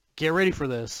 Get ready for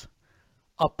this.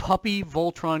 A puppy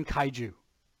Voltron kaiju.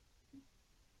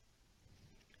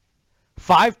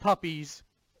 5 puppies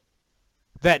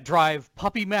that drive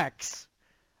puppy mechs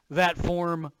that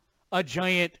form a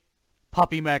giant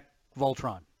puppy mech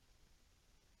Voltron.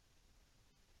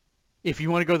 If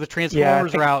you want to go the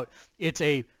Transformers route, it's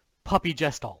a puppy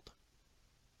Gestalt.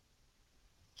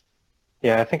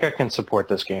 Yeah, I think I can support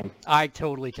this game. I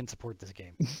totally can support this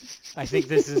game. I think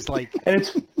this is like... And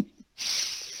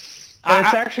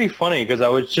it's actually funny because I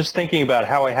was just thinking about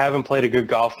how I haven't played a good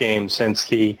golf game since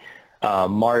the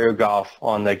Mario Golf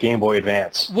on the Game Boy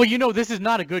Advance. Well, this is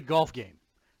not a good golf game.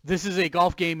 This is a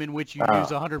golf game in which you use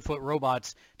 100-foot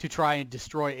robots to try and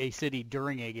destroy a city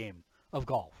during a game of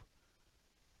golf.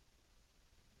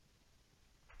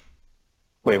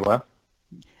 Wait, what?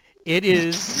 It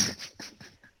is...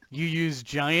 You use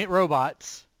giant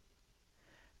robots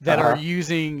that are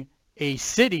using a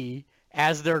city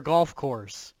as their golf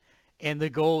course, and the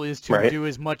goal is to do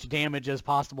as much damage as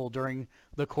possible during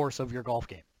the course of your golf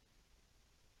game.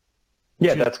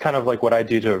 Yeah, that's kind of like what I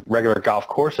do to regular golf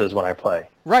courses when I play.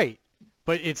 Right,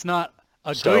 but it's not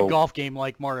a good golf game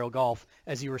like Mario Golf,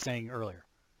 as you were saying earlier,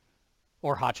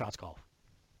 or Hot Shots Golf.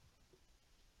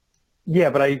 Yeah,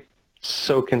 but I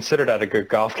consider that a good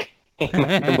golf game.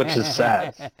 Which is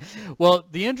sad. Well,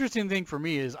 the interesting thing for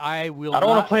me is I don't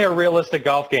want to play a realistic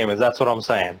golf game, that's what I'm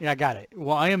saying. Yeah, I got it.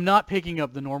 Well, I am not picking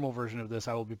up the normal version of this.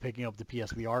 I will be picking up the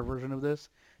PSVR version of this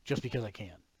just because I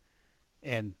can.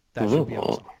 And that should be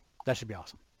awesome. That should be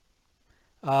awesome.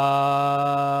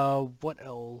 What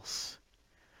else?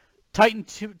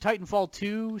 Titanfall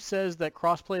 2 says that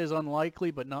crossplay is unlikely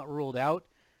but not ruled out.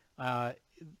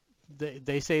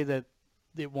 They say that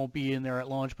it won't be in there at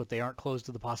launch, but they aren't closed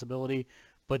to the possibility.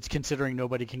 But considering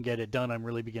nobody can get it done, I'm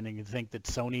really beginning to think that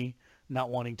Sony not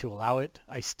wanting to allow it.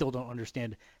 I still don't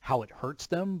understand how it hurts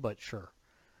them, but sure.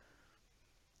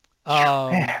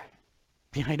 Yeah,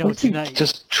 I know it's not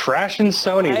just trashing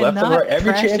Sony left and right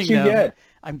every chance you get.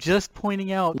 I'm just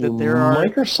pointing out that there are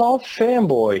Microsoft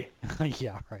fanboy.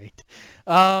 Yeah, right.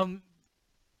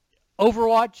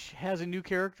 Overwatch has a new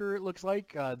character, it looks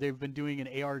like. They've been doing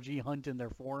an ARG hunt in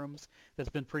their forums. That's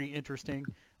been pretty interesting.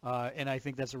 And I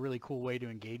think that's a really cool way to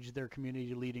engage their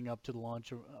community leading up to the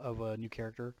launch of a new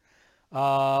character.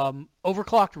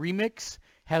 Overclocked Remix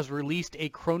has released a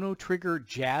Chrono Trigger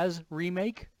Jazz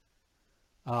remake,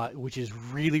 which is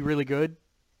really, really good.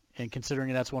 And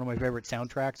considering that's one of my favorite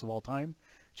soundtracks of all time,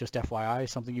 just FYI,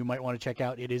 something you might want to check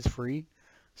out. It is free,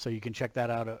 so you can check that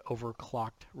out at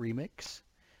Overclocked Remix.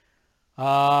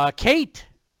 Kate,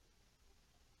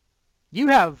 you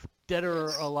have Dead or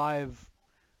Alive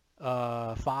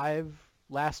 5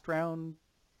 last round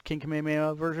King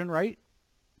Kamehameha version, right?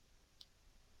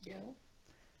 Yeah.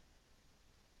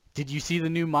 Did you see the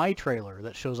new Mai trailer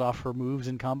that shows off her moves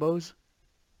and combos?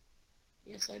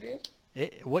 Yes, I did.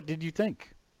 What did you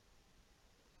think?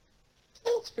 That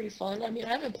looks pretty fun. I mean, I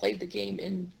haven't played the game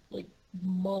in, like,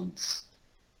 months.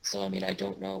 So, I mean, I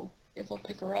don't know if I'll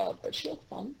pick her up, but she looked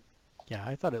fun. Yeah,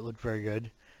 I thought it looked very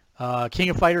good. King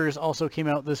of Fighters also came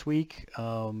out this week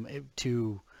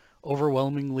to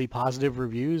overwhelmingly positive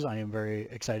reviews. I am very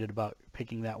excited about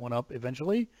picking that one up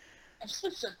eventually. I just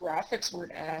wish the graphics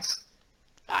weren't ass.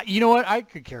 You know what? I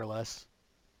could care less.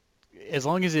 As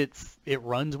long as it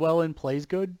runs well and plays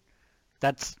good,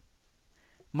 that's...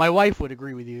 My wife would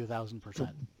agree with you 1,000%,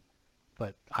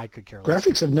 but I could care less.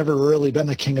 Graphics have never really been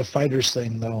a King of Fighters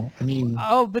thing, though. I mean,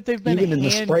 but they've been even in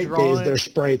the sprite hand-drawn. days, their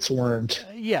sprites weren't.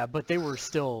 Yeah, but they were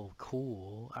still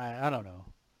cool. I don't know.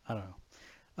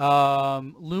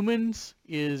 Lumens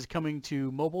is coming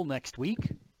to mobile next week.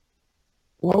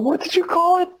 What did you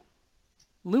call it?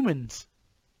 Lumens.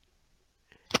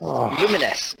 Oh,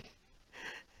 Luminous.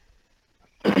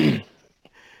 I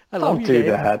love don't you, do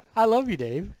Dave. that. I love you,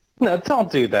 Dave. No,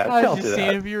 don't do that. I was Don't just do seeing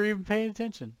that. if you were even paying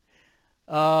attention.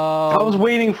 I was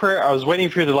waiting for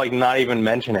you to like not even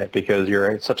mention it because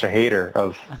you're such a hater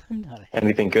of I'm not a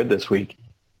anything good this week.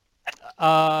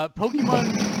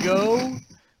 Pokemon Go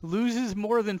loses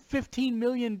more than 15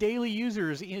 million daily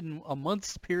users in a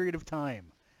month's period of time.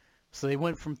 So they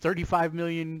went from 35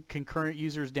 million concurrent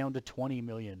users down to 20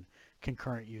 million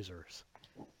concurrent users.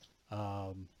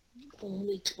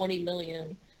 Only 20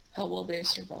 million. How will they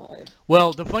survive?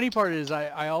 Well, the funny part is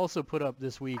I also put up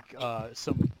this week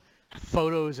some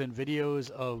photos and videos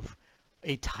of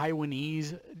a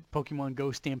Taiwanese Pokemon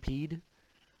Go Stampede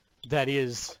that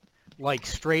is like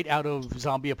straight out of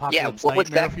Zombie Apocalypse what was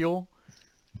Nightmare that? Fuel.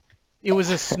 It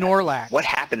was a Snorlax. What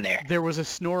happened there? There was a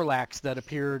Snorlax that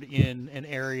appeared in an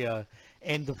area,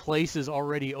 and the place is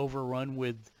already overrun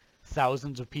with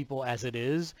thousands of people as it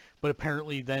is, but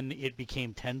apparently then it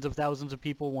became tens of thousands of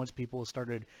people once people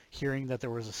started hearing that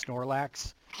there was a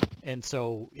Snorlax, and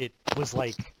so it was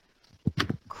like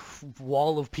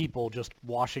wall of people just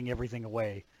washing everything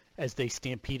away as they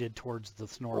stampeded towards the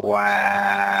Snorlax.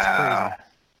 Wow. It's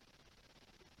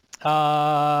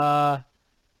crazy.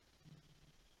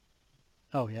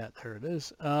 Oh yeah, there it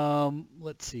is.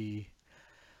 Let's see.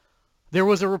 There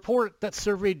was a report that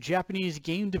surveyed Japanese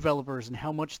game developers and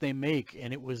how much they make,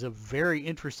 and it was a very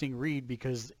interesting read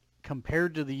because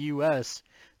compared to the U.S.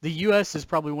 is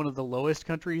probably one of the lowest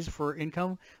countries for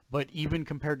income, but even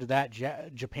compared to that,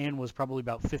 Japan was probably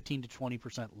about 15 to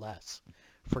 20% less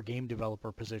for game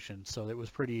developer positions. So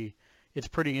it's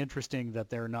pretty interesting that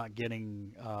they're not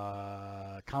getting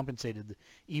compensated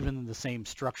even the same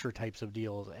structure types of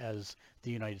deals as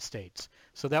the United States.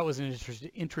 So that was an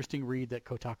interesting read that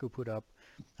Kotaku put up.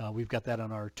 We've got that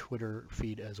on our Twitter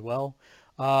feed as well.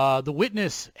 The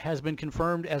Witness has been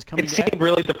confirmed as coming It seemed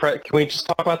really depressing. Can we just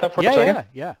talk about that for a Yeah, second?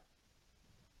 yeah.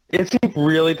 It seemed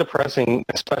really depressing,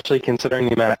 especially considering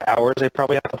the amount of hours they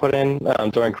probably have to put in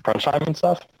during crunch time and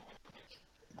stuff.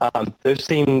 This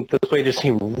wage just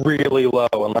seemed really low,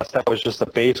 unless that was just a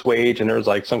base wage and there was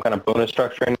like some kind of bonus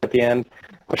structure in it at the end,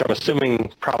 which I'm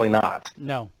assuming probably not.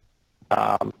 No.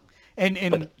 But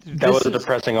And that was a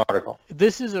depressing article.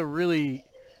 This is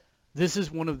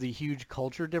one of the huge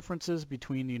culture differences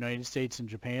between the United States and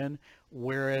Japan,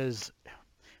 whereas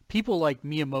people like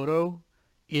Miyamoto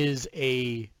is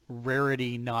a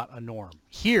rarity, not a norm.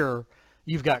 Here,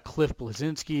 you've got Cliff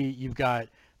Bleszinski, you've got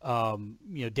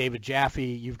David Jaffe,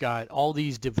 you've got all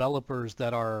these developers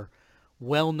that are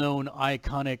well-known,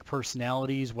 iconic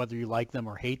personalities, whether you like them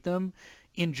or hate them.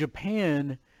 In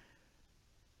Japan,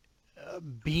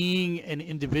 being an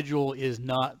individual is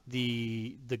not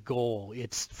the goal.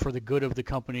 It's for the good of the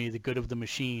company, the good of the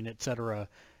machine, etc.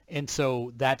 And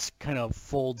so that's kind of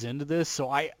folds into this. So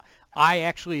I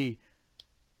actually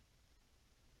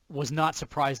was not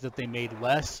surprised that they made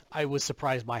less. I was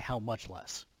surprised by how much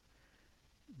less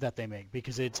that they make,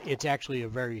 because it's actually a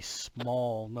very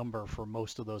small number for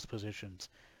most of those positions,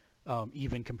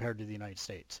 even compared to the United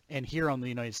States. And here on the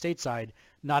United States side,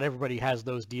 not everybody has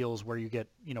those deals where you get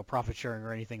profit sharing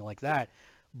or anything like that.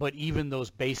 But even those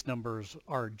base numbers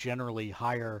are generally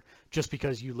higher just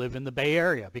because you live in the Bay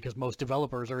Area, because most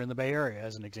developers are in the Bay Area,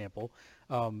 as an example.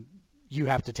 You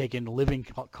have to take in living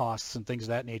costs and things of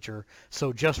that nature.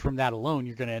 So just from that alone,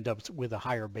 you're going to end up with a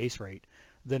higher base rate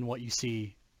than what you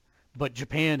see. But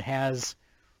Japan has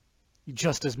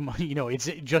just as it's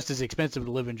just as expensive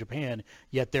to live in Japan,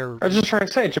 yet they're I was just trying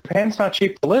to say, Japan's not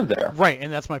cheap to live there. right,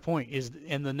 and that's my point.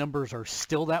 And the numbers are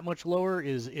still that much lower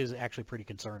is actually pretty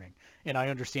concerning. And I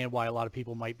understand why a lot of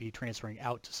people might be transferring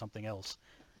out to something else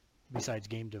besides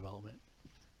game development.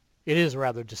 It is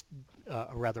rather just a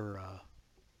rather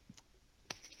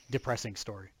depressing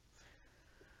story.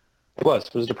 It was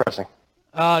depressing.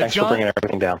 Thanks John, for bringing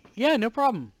everything down. Yeah, no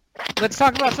problem. Let's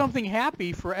talk about something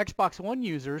happy for Xbox One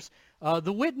users.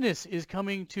 The Witness is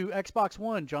coming to Xbox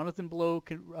One. Jonathan Blow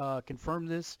confirmed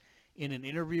this in an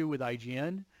interview with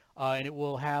IGN,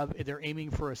 and they're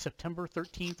aiming for a September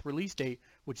 13th release date,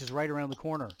 which is right around the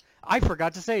corner. I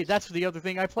forgot to say, that's the other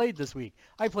thing I played this week.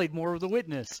 I played more of The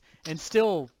Witness and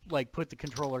still put the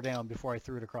controller down before I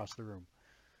threw it across the room.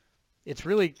 It's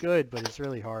really good, but it's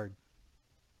really hard.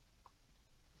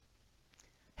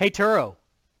 Hey, Turo.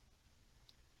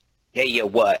 Hey, yeah,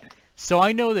 what? So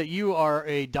I know that you are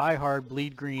a diehard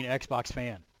Bleed Green Xbox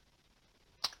fan.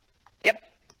 Yep.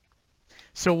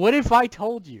 So what if I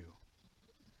told you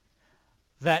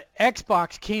that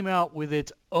Xbox came out with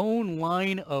its own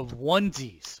line of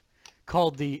onesies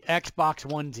called the Xbox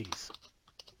Onesies?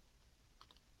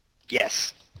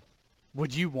 Yes.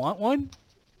 Would you want one?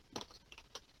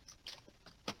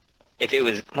 If it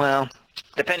was, well,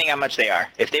 depending how much they are.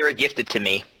 If they were gifted to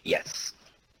me, yes.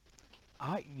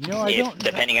 I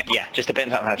Just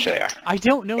depends on how much they are. I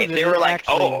don't know. If that they were like,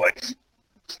 actually... it's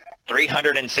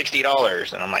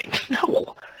 $360, and I'm like,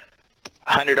 no,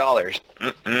 $100,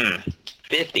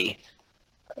 50.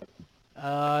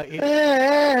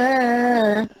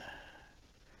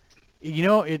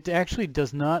 It actually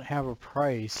does not have a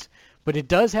price, but it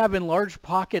does have enlarged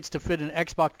pockets to fit an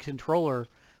Xbox controller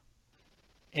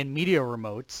and media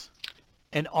remotes,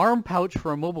 an arm pouch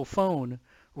for a mobile phone,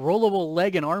 rollable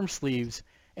leg and arm sleeves,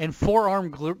 and forearm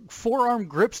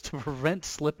grips to prevent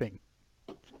slipping.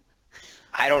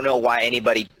 I don't know why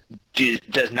anybody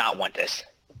does not want this.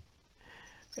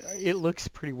 It looks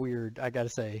pretty weird, I gotta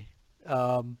say.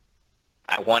 I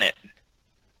want it.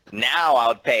 Now I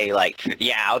would pay I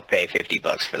would pay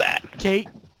 $50 for that. Kate,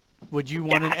 would you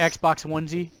want an Xbox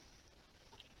onesie?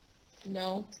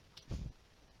 No.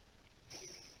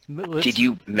 Did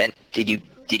you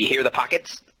hear the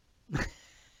pockets?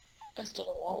 I still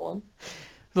don't want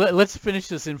one. Let's finish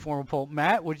this informal poll.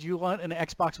 Matt, would you want an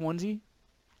Xbox onesie?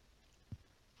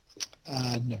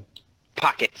 No.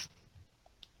 Pockets.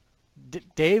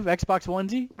 Dave, Xbox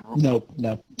onesie? No.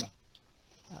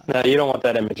 No, you don't want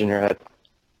that image in your head.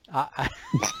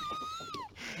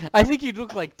 I think you'd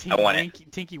look like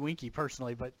Tinky Winky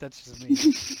personally, but that's just me.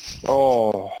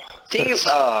 Oh. I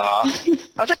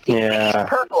was like, Yeah.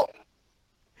 purple.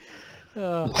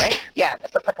 Right? Yeah,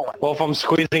 that's the purple one. Well, if I'm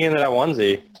squeezing into that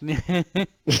onesie.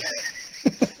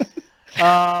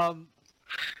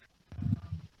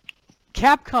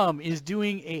 Capcom is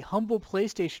doing a Humble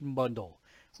PlayStation bundle,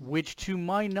 which to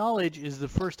my knowledge is the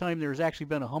first time there's actually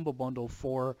been a Humble bundle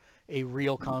for a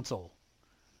real console.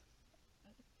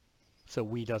 So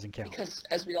Wii doesn't count. Because,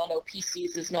 as we all know,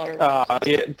 PCs is not a...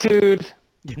 Yeah, dude.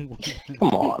 Come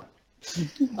on.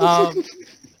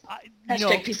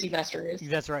 Hashtag PC Master Race.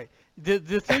 That's right. The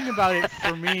thing about it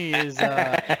for me is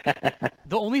the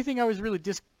only thing I was really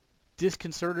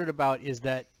disconcerted about is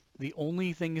that the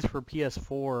only things for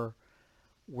PS4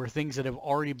 were things that have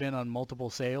already been on multiple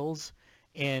sales,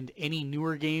 and any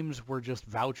newer games were just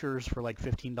vouchers for like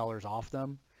 $15 off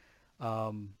them.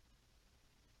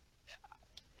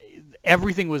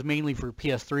 Everything was mainly for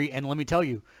PS3, and let me tell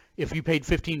you, if you paid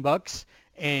 $15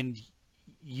 and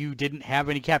you didn't have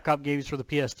any Capcom games for the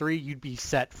PS3, you'd be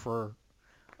set for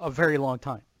a very long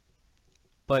time.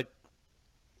 But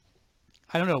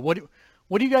I don't know. What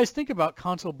do you guys think about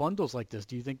console bundles like this?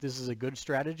 Do you think this is a good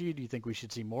strategy? Do you think we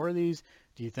should see more of these?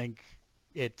 Do you think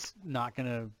it's not going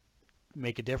to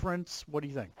make a difference? What do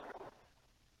you think?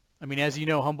 I mean, as you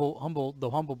know, the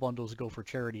Humble bundles go for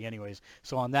charity anyways,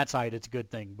 so on that side it's a good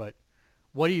thing. But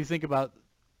what do you think about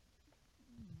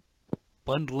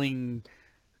bundling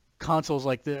consoles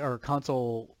like this, or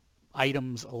console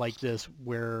items like this,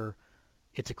 where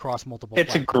it's across multiple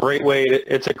It's platforms?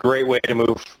 a great way to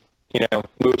move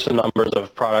some numbers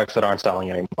of products that aren't selling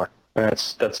anymore. And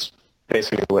that's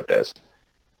basically what it is.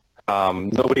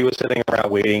 Nobody was sitting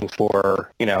around waiting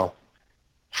for,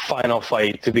 Final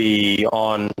Fight to be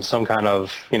on some kind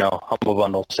of, Humble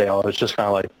Bundle sale. It's just kind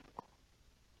of like,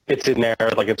 it's in there,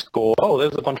 like it's cool. Oh,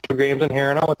 there's a bunch of games in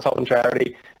here, and it's helping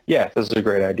charity. Yeah, this is a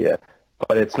great idea.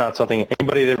 But it's not something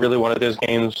anybody that really wanted those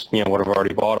games, would have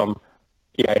already bought them.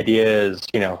 The idea is,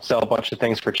 sell a bunch of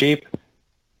things for cheap,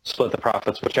 split the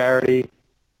profits with charity.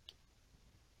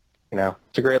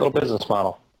 It's a great little business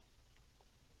model.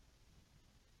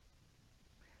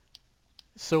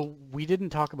 So we didn't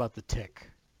talk about The Tick,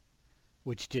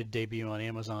 which did debut on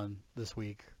Amazon this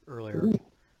week earlier.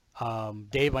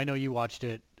 Dave, I know you watched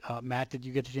it. Matt, did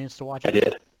you get a chance to watch it? I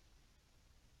did.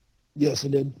 Yes, I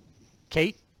did.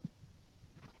 Kate?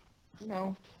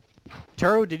 No.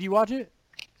 Taro, did you watch it?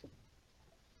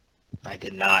 I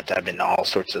did not. I've been all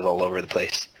over the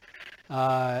place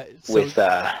So with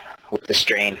the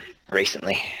strain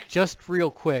recently. just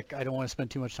real quick, I don't want to spend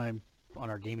too much time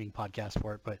on our gaming podcast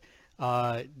for it, but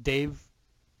Dave,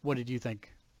 what did you think?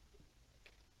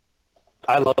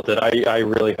 I loved it. I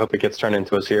really hope it gets turned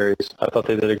into a series. I thought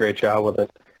they did a great job with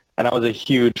it. And I was a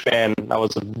huge fan. I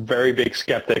was a very big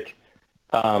skeptic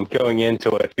going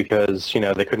into it because,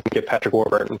 they couldn't get Patrick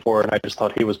Warburton for it, and I just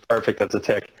thought he was perfect as a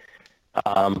Tick.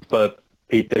 But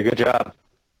Pete did a good job.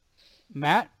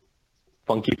 Matt?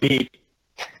 Funky Pete.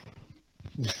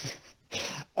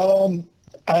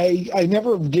 I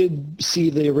never did see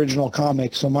the original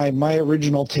comic, so my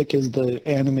original Tick is the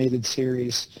animated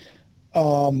series.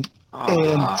 And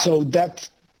so that's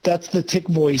the Tick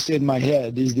voice in my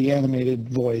head, is the animated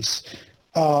voice.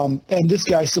 And this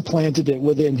guy supplanted it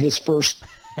within his first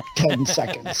 10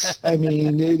 seconds. I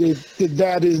mean,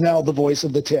 that is now the voice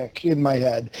of the Tick in my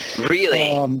head.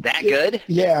 Really? That good?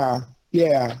 Yeah.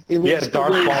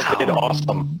 Darth Maul did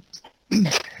awesome.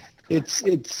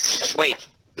 It's Wait.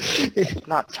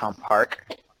 Not Tom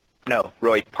Park. No.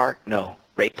 Roy Park. No.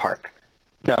 Ray Park.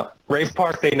 No, Ray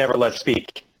Park they never let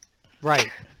speak. Right.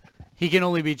 He can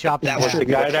only be chopped That in was half. The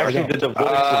guy that actually did the voice of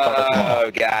Darth Maul.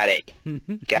 Oh, got it.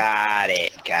 Got He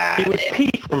was it.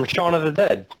 Pete from Shaun of the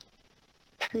Dead.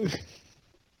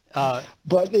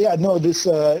 But yeah, no, this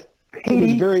it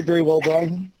was very, very well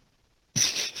done.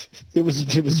 It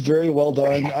was very well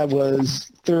done. I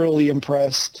was thoroughly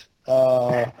impressed.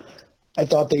 I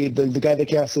thought the guy that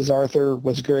cast as Arthur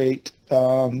was great.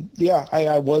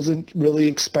 I wasn't really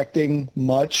expecting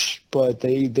much, but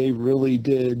they really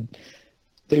did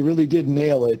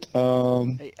nail it.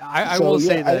 I will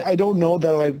say that... I don't know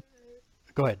that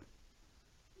Go ahead.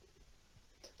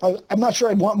 I'm not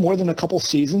sure I'd want more than a couple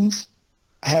seasons.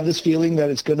 I have this feeling that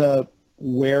it's going to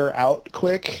wear out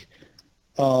quick.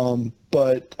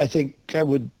 But I think I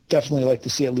would definitely like to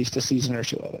see at least a season or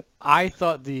two of it. I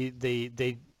thought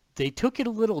they took it a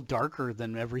little darker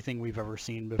than everything we've ever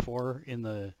seen before in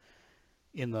the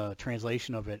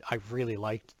translation of it. I really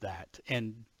liked that.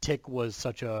 And Tick was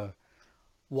such a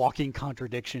walking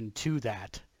contradiction to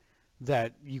that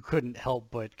you couldn't help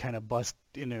but kind of bust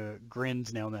into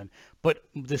grins now and then. But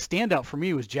the standout for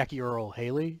me was Jackie Earle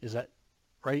Haley. Is that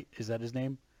right? Is that his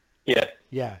name? Yeah.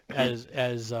 Yeah. As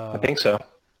I think so.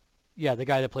 Yeah, the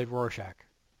guy that played Rorschach.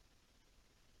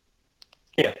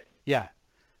 Yeah. Yeah.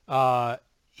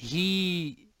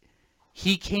 He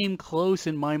came close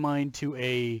in my mind to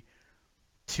a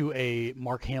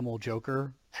Mark Hamill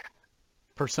Joker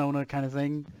persona kind of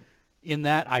thing. In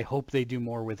that, I hope they do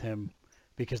more with him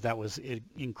because that was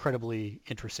incredibly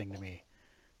interesting to me.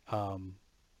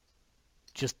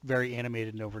 Just very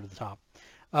animated and over to the top.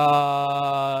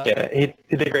 He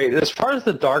did great. As far as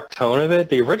the dark tone of it,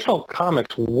 the original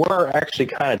comics were actually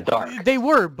kind of dark. They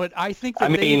were, but I think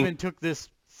that they even took this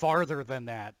farther than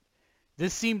that.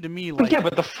 This seemed to me like... Yeah,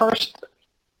 but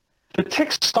the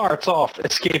Tick starts off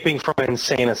escaping from an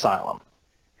insane asylum.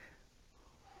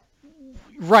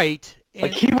 Right.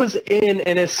 Like, he was in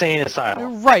an insane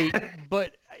asylum. Right,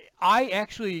 but I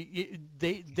actually...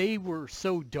 They were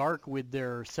so dark with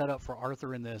their setup for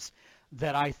Arthur in this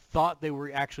that I thought they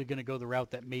were actually going to go the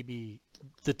route that maybe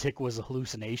the Tick was a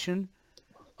hallucination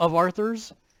of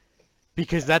Arthur's,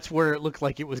 because that's where it looked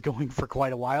like it was going for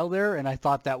quite a while there, and I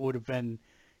thought that would have been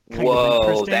kind of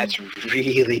interesting. That's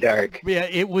really dark. Yeah,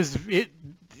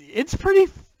 it's pretty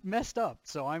messed up.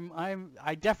 So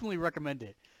I definitely recommend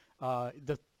it.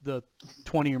 The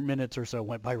 20 minutes or so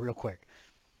went by real quick.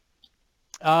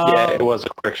 Yeah, it was a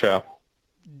quick show.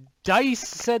 DICE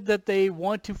said that they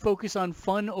want to focus on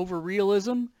fun over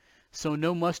realism, so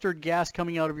no mustard gas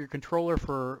coming out of your controller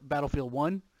for Battlefield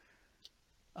 1.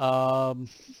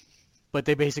 But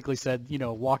they basically said,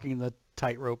 walking the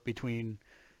tightrope between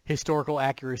historical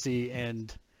accuracy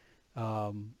and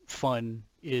fun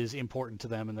is important to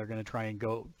them, and they're going to try and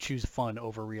choose fun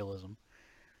over realism,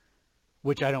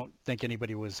 which I don't think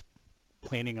anybody was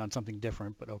planning on something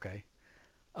different, but okay.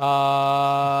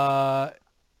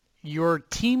 Your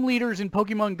team leaders in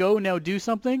Pokemon Go now do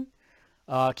something.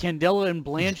 Candela and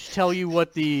Blanche tell you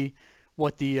what the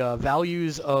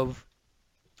values of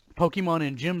Pokemon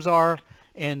in gyms are,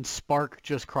 and Spark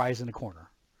just cries in the corner.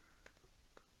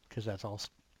 Because that's all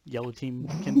Yellow Team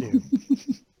can do.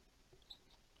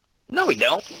 No, we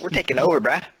don't. We're taking over,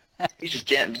 bruh. He's just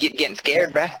getting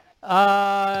scared, bruh.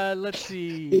 Let's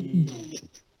see.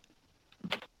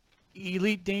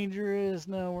 Elite Dangerous.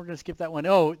 No, we're gonna skip that one.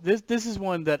 Oh, this is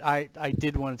one that I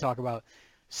did want to talk about.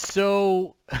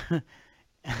 So,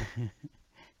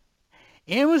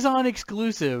 Amazon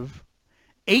exclusive,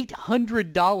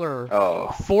 $800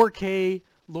 4K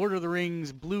Lord of the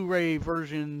Rings Blu-ray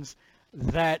versions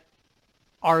that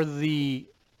are the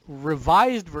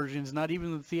revised versions, not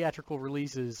even the theatrical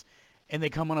releases, and they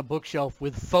come on a bookshelf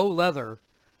with faux leather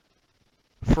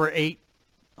for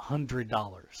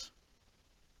 $800.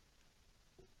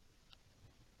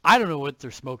 I don't know what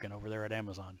they're smoking over there at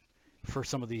Amazon for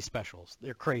some of these specials.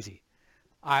 They're crazy.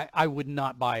 I would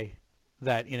not buy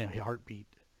that in a heartbeat.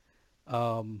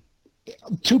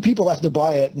 Two people have to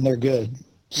buy it, and they're good.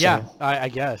 So. Yeah, I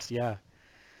guess, yeah.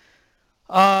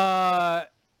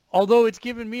 Although it's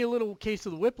given me a little case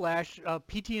of the whiplash,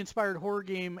 PT-inspired horror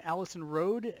game Allison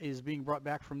Road is being brought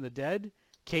back from the dead.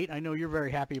 Kate, I know you're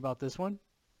very happy about this one.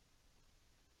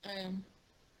 I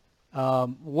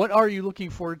am. What are you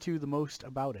looking forward to the most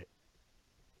about it?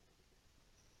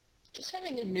 Just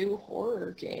having a new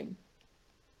horror game.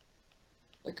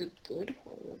 Like a good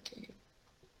horror game.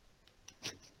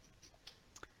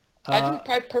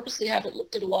 I purposely haven't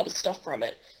looked at a lot of stuff from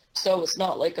it, so it's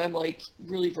not like I'm like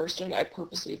really versed in it. I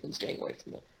purposely have been staying away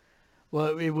from it.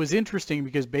 Well, it was interesting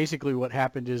because basically what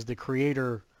happened is the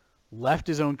creator left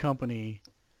his own company,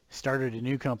 started a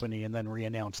new company, and then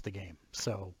re-announced the game.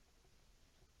 So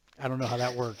I don't know how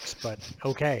that works, but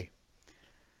okay.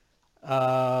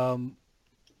 The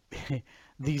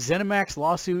ZeniMax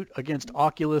lawsuit against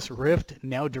Oculus Rift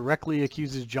now directly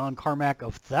accuses John Carmack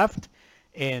of theft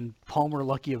and Palmer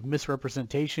Luckey of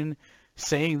misrepresentation,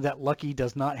 saying that Luckey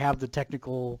does not have the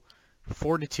technical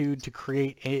fortitude to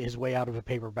create his way out of a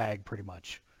paper bag, pretty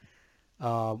much.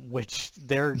 Which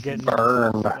they're getting...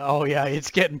 Burn. Oh, yeah, it's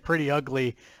getting pretty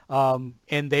ugly.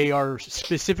 And they are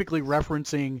specifically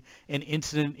referencing an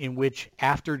incident in which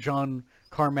after John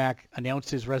Carmack announced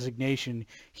his resignation,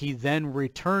 he then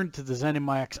returned to the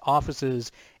ZeniMax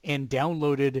offices and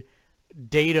downloaded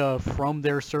data from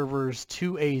their servers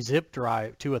to a zip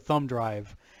drive, to a thumb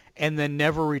drive, and then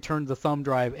never returned the thumb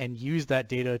drive and used that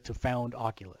data to found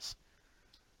Oculus.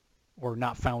 Or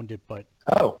not found it, but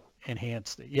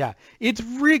enhanced it. Yeah, it's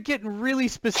getting really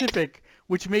specific,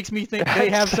 which makes me think they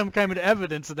have some kind of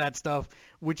evidence of that stuff,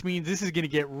 which means this is going to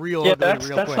get real ugly real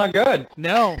quick. That's not good.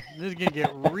 No, this is going to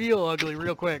get real ugly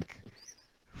real quick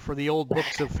for the old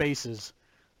books of faces.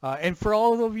 And for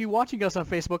all of you watching us on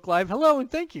Facebook Live, hello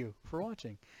and thank you for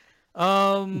watching.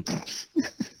 Hi,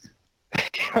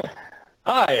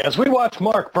 as we watch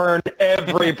Mark burn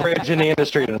every bridge in the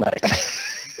industry tonight.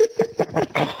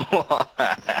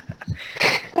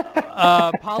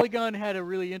 Polygon had a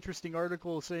really interesting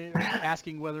article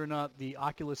asking whether or not the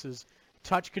Oculus's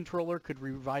touch controller could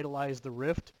revitalize the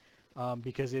Rift,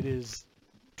 because it is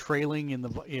trailing in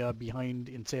the behind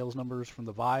in sales numbers from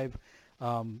the Vive.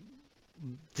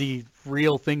 The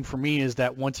real thing for me is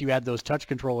that once you add those touch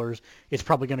controllers, it's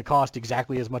probably going to cost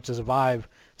exactly as much as a Vive.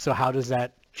 So how does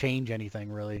that change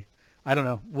anything, really? I don't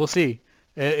know. We'll see.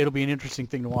 It'll be an interesting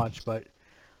thing to watch. But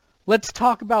let's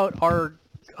talk about our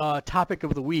topic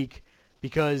of the week,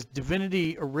 because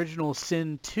Divinity Original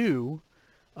Sin 2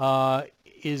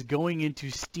 is going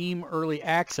into Steam Early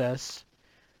Access,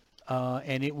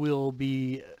 and it will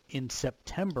be in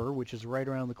September, which is right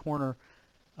around the corner.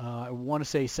 I want to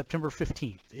say September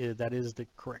 15th. That is the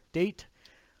correct date.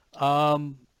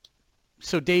 So,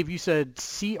 Dave, you said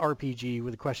CRPG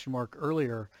with a question mark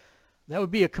earlier. That would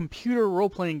be a computer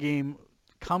role-playing game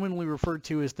commonly referred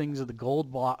to as things of the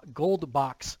gold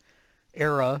box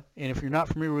era. And if you're not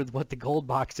familiar with what the gold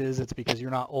box is, it's because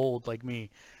you're not old like me.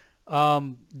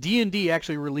 D&D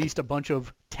actually released a bunch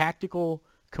of tactical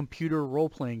computer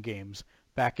role-playing games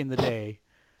back in the day.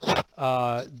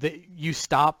 You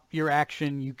stop your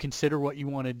action, you consider what you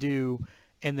want to do,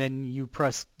 and then you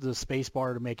press the space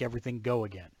bar to make everything go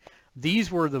again.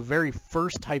 These were the very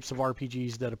first types of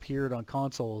RPGs that appeared on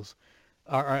consoles,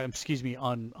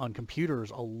 on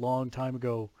computers a long time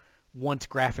ago, once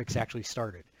graphics actually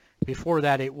started. Before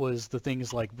that, it was the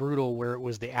things like Brutal, where it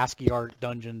was the ASCII art,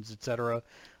 dungeons, etc.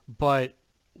 But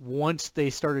once they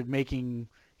started making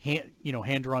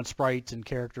hand-drawn sprites and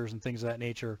characters and things of that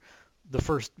nature, the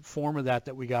first form of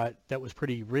that we got that was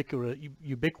pretty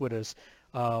ubiquitous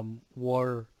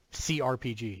were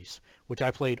CRPGs, which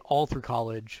I played all through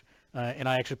college, and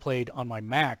I actually played on my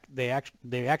Mac. They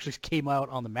actually came out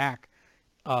on the Mac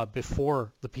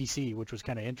before the PC, which was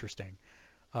kind of interesting.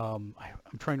 I'm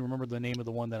trying to remember the name of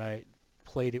the one that I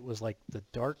played. It was like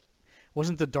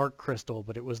wasn't the Dark Crystal,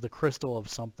 but it was the Crystal of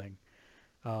something.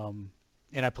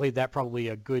 And I played that probably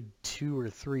a good 2 or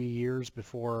 3 years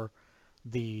before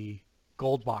the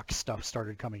gold box stuff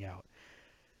started coming out.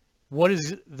 What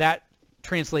does that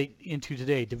translate into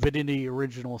today? Divinity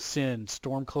Original Sin,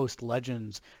 Stormcoast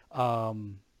Legends.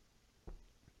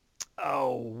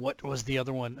 What was the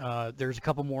other one? There's a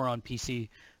couple more on PC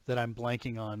that I'm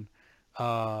blanking on.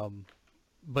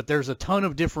 But there's a ton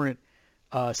of different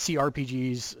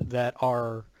CRPGs that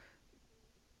are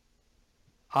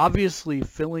obviously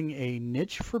filling a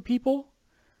niche for people.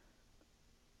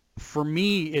 For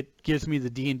me, it gives me the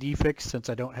D&D fix since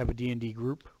I don't have a D&D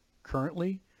group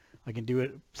currently. I can do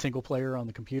it single player on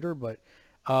the computer, but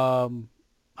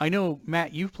I know,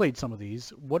 Matt, you've played some of these.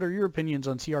 What are your opinions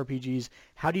on CRPGs?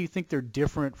 How do you think they're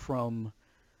different from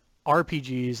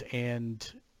RPGs,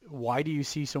 and why do you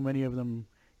see so many of them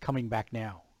coming back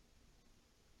now?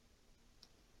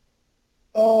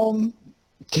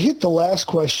 To hit the last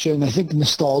question, I think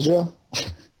nostalgia.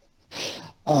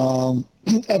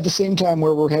 At the same time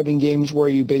where we're having games where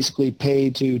you basically pay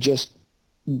to just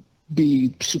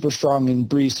be super strong and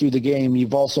breeze through the game,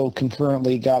 you've also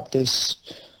concurrently got this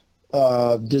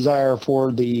desire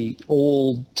for the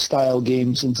old style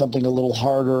games and something a little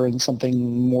harder and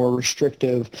something more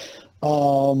restrictive.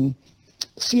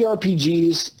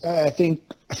 CRPGs, I think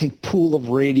Pool of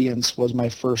Radiance was my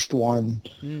first one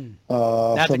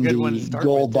That's from a good the one to start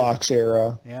gold with, too. box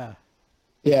era. Yeah.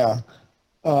 Yeah.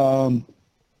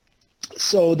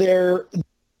 So they're,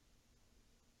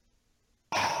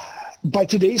 by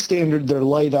today's standard, they're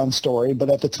light on story, but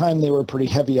at the time they were pretty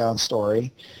heavy on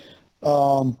story.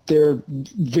 They're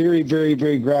very, very,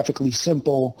 very graphically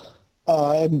simple.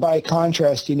 And by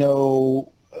contrast,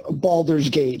 Baldur's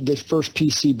Gate, the first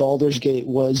PC Baldur's Gate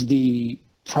was the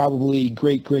probably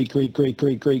great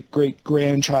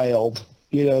grandchild.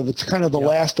 That's kind of the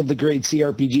last of the great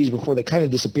CRPGs before they kind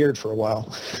of disappeared for a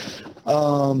while.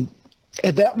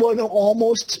 And that one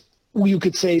almost, you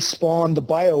could say, spawned the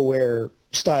BioWare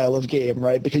style of game,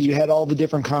 right? Because you had all the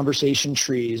different conversation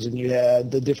trees and you had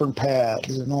the different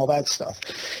paths and all that stuff.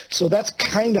 So that's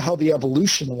kind of how the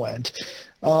evolution went.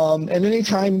 And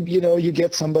anytime, you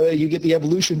get the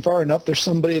evolution far enough, there's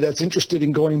somebody that's interested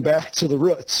in going back to the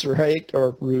roots, right?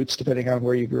 Or roots, depending on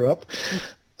where you grew up.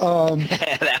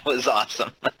 That was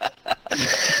awesome.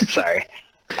 Sorry.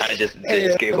 I just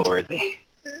did giggle-worthy.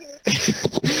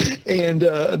 And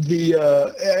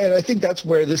and I think that's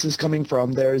where this is coming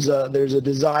from. There's a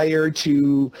desire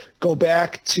to go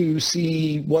back to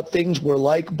see what things were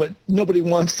like, but nobody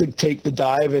wants to take the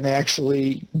dive and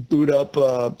actually boot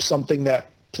up something that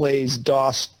plays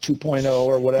DOS 2.0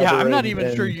 or whatever. Yeah, I'm not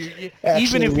even sure you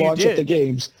even if you launch up the did,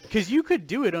 games. because you could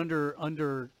do it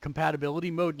under compatibility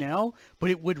mode now, but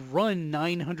it would run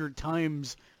 900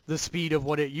 times the speed of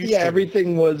what it used to. Yeah,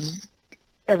 everything was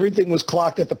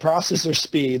clocked at the processor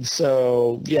speed,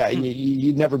 so yeah,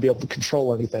 you'd never be able to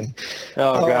control anything.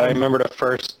 Oh god, I remember the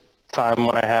first time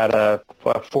when I had a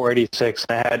 486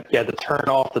 and you had to turn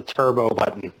off the turbo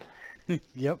button.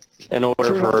 Yep. In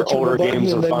order for older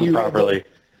games to run properly.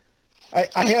 I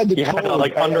had to. You had to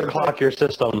underclock your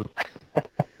system.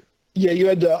 Yeah, you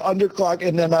had to underclock,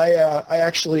 and then I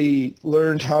actually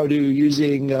learned how to,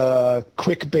 using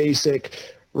Quick Basic,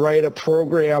 write a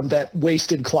program that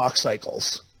wasted clock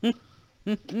cycles.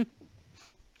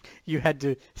 You had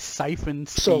to siphon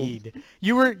speed. So,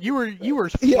 you were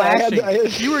flashing. Yeah,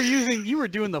 you were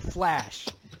doing the flash.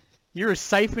 You were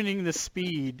siphoning the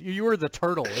speed. You were the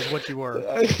turtle, is what you were.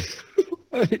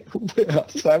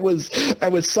 I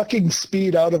was sucking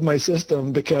speed out of my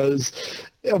system because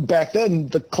back then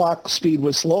the clock speed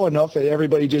was slow enough that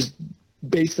everybody just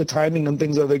based the timing and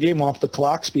things of the game off the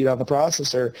clock speed on the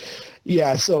processor.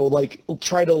 Yeah, so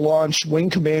try to launch Wing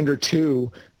Commander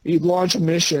 2, you'd launch a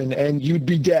mission and you'd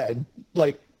be dead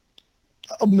a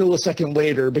millisecond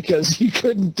later because you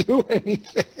couldn't do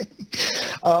anything.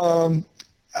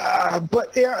 But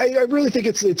yeah, I really think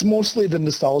it's mostly the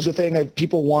nostalgia thing.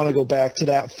 People want to go back to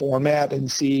that format and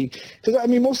see, because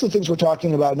most of the things we're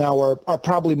talking about now are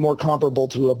probably more comparable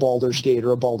to a Baldur's Gate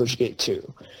or a Baldur's Gate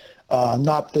 2,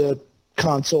 not the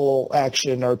console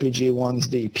action RPG ones,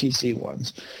 the PC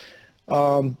ones.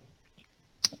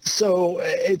 So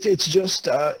it's just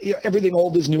everything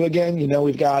old is new again.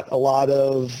 We've got a lot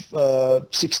of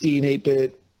 16,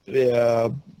 8-bit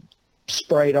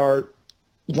sprite art,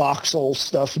 voxel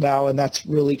stuff now, and that's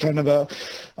really kind of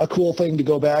a cool thing to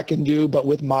go back and do, but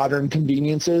with modern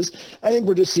conveniences. I think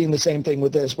we're just seeing the same thing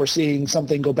with this. We're seeing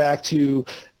something go back to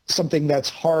something that's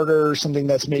harder, something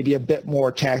that's maybe a bit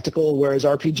more tactical, whereas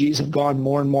RPGs have gone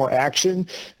more and more action.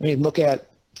 Look at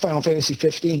Final Fantasy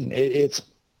 15. It's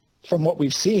from what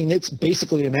we've seen, it's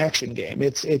basically an action game.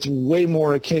 It's way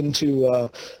more akin to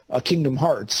a Kingdom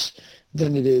Hearts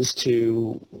than it is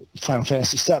to Final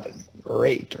Fantasy 7 or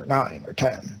 8 or 9 or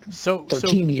 10,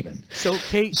 13 even. So,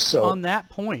 Kate, on that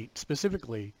point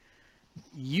specifically,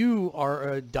 you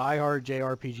are a diehard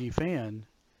JRPG fan.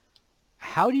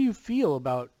 How do you feel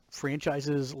about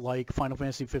franchises like Final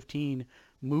Fantasy 15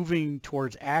 moving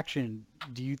towards action?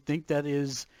 Do you think that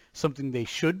is something they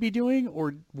should be doing,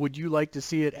 or would you like to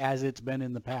see it as it's been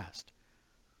in the past?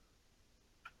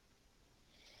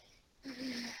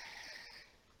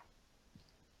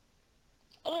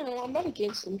 I don't know. I'm not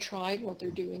against them trying what they're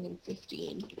doing in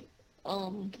 15.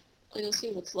 I'll see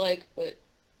what it's like, but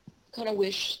I kind of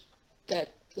wish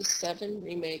that the 7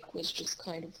 remake was just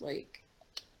kind of like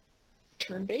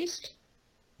turn-based.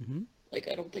 Mm-hmm. Like,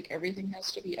 I don't think everything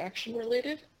has to be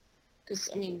action-related, because,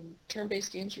 I mean,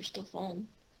 turn-based games are still fun.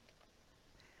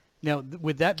 Now,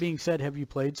 with that being said, have you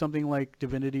played something like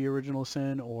Divinity Original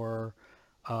Sin or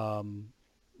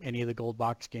any of the Gold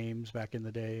Box games back in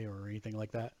the day or anything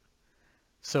like that?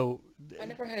 So I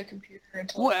never had a computer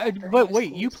until well, after but high wait,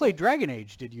 school, you so- played Dragon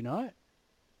Age, did you not?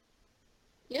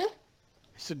 Yeah,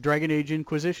 So Dragon Age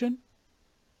Inquisition?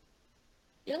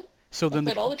 yeah. So I then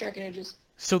played all the Dragon Ages.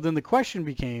 So then the question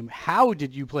became, how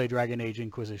did you play Dragon Age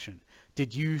Inquisition?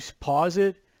 Did you pause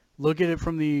it, look at it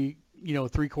from the,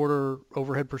 3/4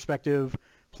 overhead perspective,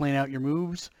 plan out your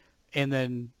moves, and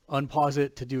then unpause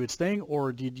it to do its thing,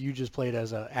 or did you just play it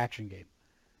as an action game?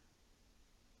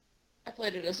 I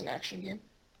played it as an action game.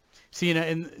 See,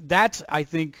 and that's, I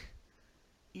think,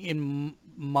 in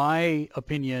my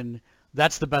opinion,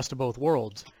 that's the best of both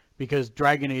worlds, because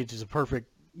Dragon Age is a perfect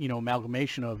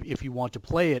amalgamation of, if you want to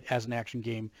play it as an action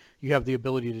game, you have the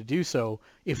ability to do so.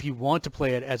 If you want to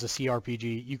play it as a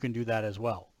CRPG, you can do that as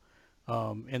well.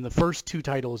 In the first 2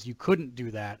 titles, you couldn't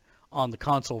do that on the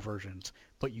console versions,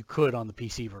 but you could on the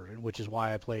PC version, which is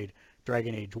why I played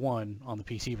Dragon Age 1 on the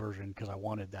PC version, because I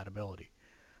wanted that ability.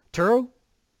 Turo,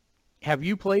 have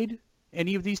you played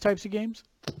any of these types of games?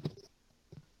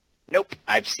 Nope.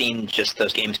 I've seen just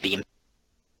those games being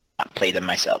not play them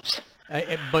myself.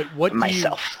 But what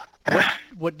Myself.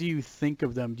 what do you think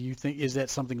of them? Do you think, is that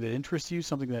something that interests you,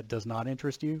 something that does not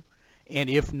interest you? And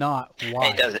if not,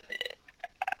 why? It doesn't.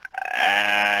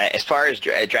 As far as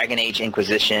Dragon Age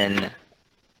Inquisition,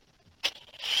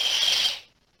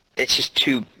 it's just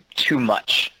too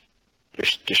much.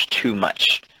 There's too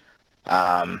much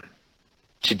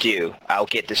to do. I'll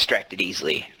get distracted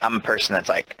easily. I'm a person that's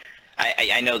like,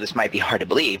 I know this might be hard to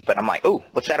believe, but I'm like, oh,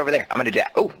 what's that over there? I'm going to do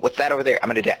that. Oh, what's that over there? I'm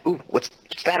going to do that. Oh, what's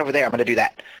that over there? I'm going to do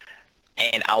that.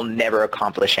 And I'll never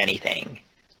accomplish anything.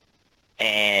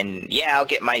 And yeah, I'll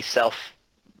get myself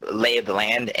lay of the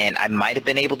land, and I might have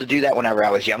been able to do that whenever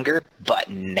I was younger, but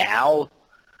now,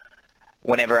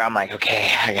 whenever I'm like,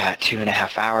 okay, I got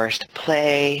 2.5 hours to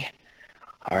play,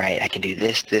 all right, I can do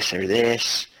this, this, or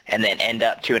this, and then end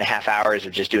up 2.5 hours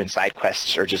of just doing side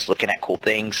quests or just looking at cool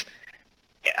things.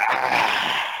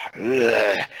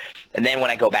 And then when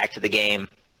I go back to the game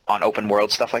on open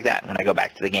world stuff like that, when I go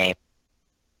back to the game,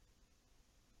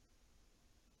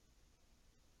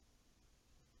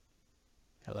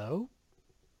 Hello?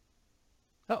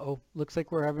 Uh-oh, looks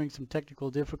like we're having some technical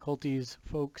difficulties,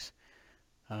 folks.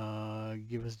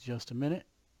 Give us just a minute,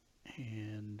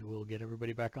 and we'll get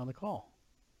everybody back on the call.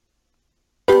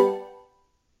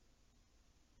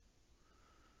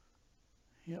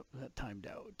 Yep, that timed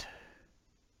out.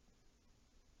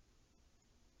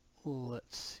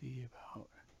 Let's see about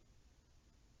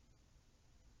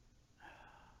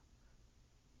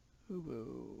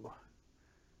Ubu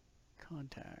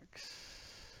contacts.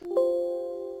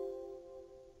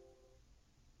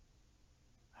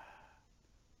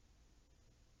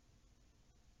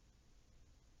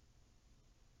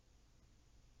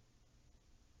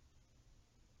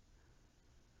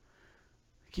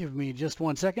 Give me just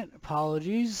 1 second.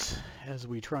 Apologies as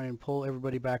we try and pull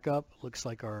everybody back up. Looks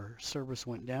like our service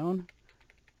went down.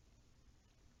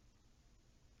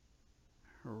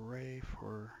 Hooray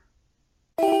for...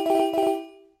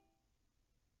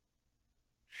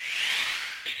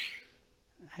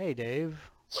 Hey, Dave.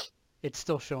 It's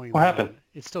still showing. What happened?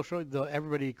 It's still showing.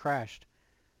 Everybody crashed.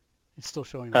 It's still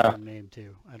showing the same name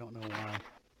too. I don't know why.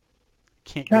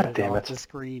 Can't God get it damn off it. the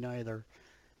screen either.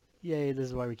 Yay! This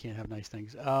is why we can't have nice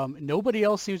things. Nobody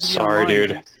else seems to be Sorry, online.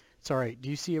 dude. It's all right. Do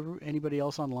you see anybody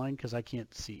else online? Because I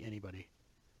can't see anybody.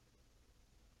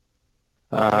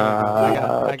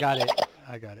 I got it.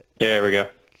 I got it. Yeah, there we go.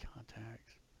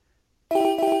 Contacts.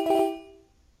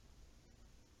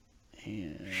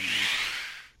 And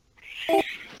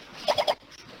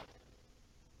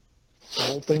The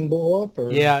whole thing blow up?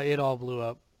 Or? yeah, it all blew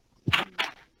up.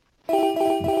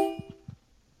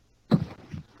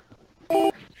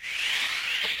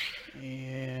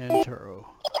 And Turo.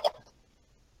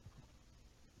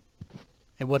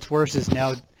 And what's worse is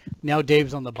now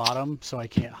Dave's on the bottom, so I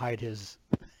can't hide his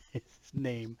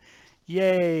name.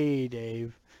 Yay,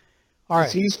 Dave. All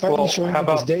right. He's finally showing up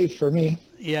as Dave for me.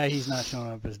 Yeah, he's not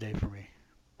showing up as Dave for me.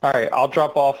 All right, I'll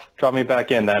drop off. Drop me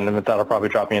back in then, and that'll probably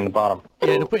drop me in the bottom. Yeah,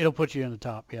 it'll put you in the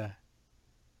top, yeah.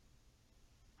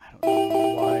 I don't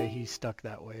know why he's stuck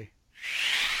that way.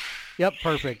 Yep,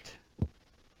 perfect.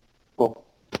 Cool.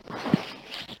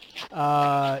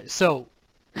 So,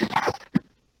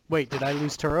 wait, did I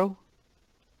lose Turo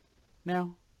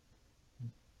now?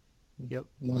 Yep,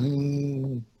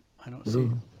 I don't see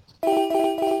him.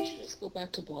 Let's go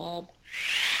back to Blob.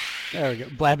 There we go.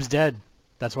 Blab's dead.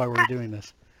 That's why we're doing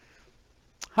this.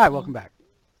 Hi, welcome back.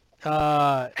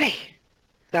 Hey,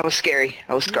 that was scary.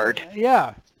 I was scarred.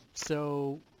 Yeah.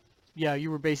 So, yeah,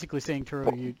 you were basically saying,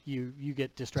 Turo, you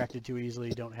get distracted too easily,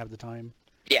 don't have the time.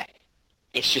 Yeah,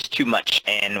 it's just too much.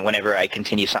 And whenever I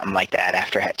continue something like that,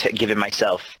 after giving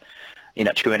myself,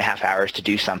 2.5 hours to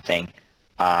do something,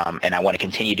 and I want to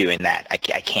continue doing that, I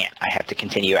can't. I have to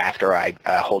continue after a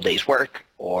whole day's work,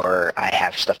 or I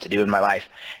have stuff to do in my life,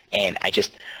 and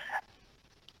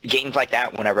games like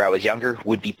that, whenever I was younger,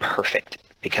 would be perfect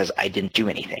because I didn't do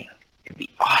anything. It'd be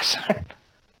awesome.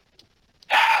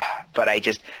 But I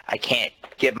can't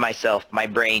give myself, my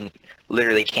brain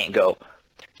literally can't go,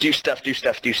 do stuff,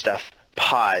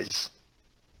 pause,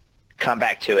 come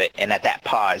back to it, and at that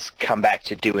pause, come back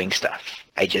to doing stuff.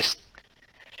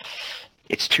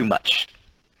 It's too much.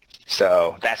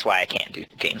 So that's why I can't do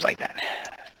games like that.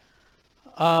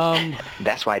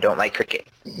 That's why I don't like cricket.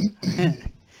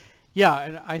 Yeah,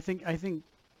 and I think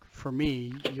for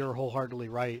me, you're wholeheartly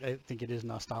right. I think it is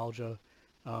nostalgia.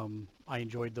 I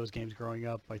enjoyed those games growing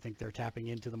up. I think they're tapping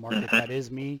into the market that is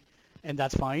me, and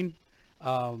that's fine.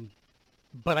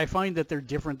 But I find that they're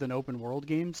different than open world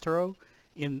games, Turo,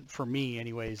 for me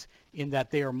anyways, in that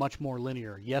they are much more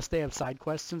linear. Yes, they have side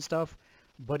quests and stuff,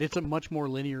 but it's a much more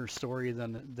linear story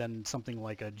than something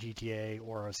like a GTA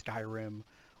or a Skyrim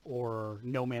or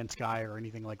No Man's Sky or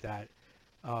anything like that.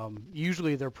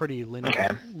 Usually they're pretty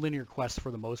linear quests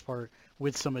for the most part,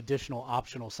 with some additional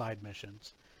optional side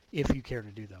missions if you care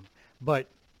to do them. But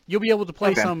you'll be able to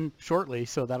play some shortly,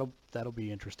 so that'll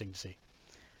be interesting to see.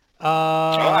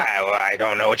 I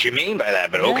don't know what you mean by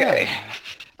that, but okay.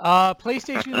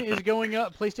 PlayStation is going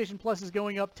up. PlayStation Plus is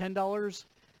going up $10.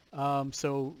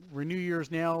 So renew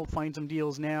yours now. Find some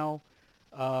deals now.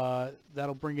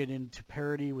 That'll bring it into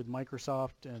parity with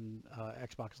Microsoft and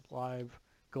Xbox Live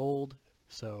Gold.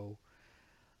 So,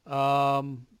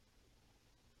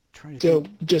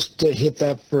 just to hit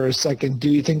that for a second, do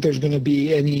you think there's going to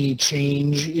be any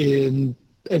change in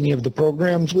any of the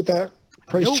programs with that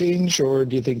price change, or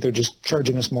do you think they're just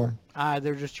charging us more?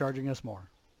 They're just charging us more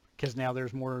because now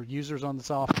there's more users on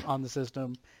the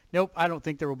system. Nope, I don't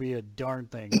think there will be a darn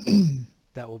thing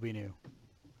that will be new.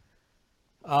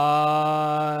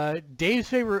 Dave's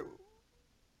favorite.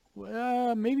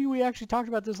 Maybe we actually talked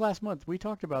about this last month. We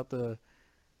talked about the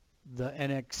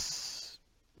NX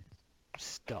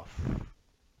stuff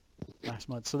last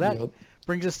month. So that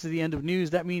brings us to the end of news.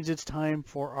 That means it's time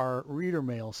for our reader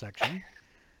mail section.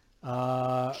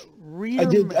 I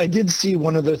did see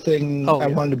one other thing I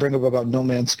wanted to bring up about No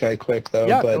Man's Sky quick though.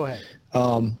 Yeah, but, go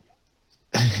ahead.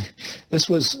 This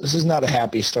is not a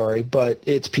happy story, but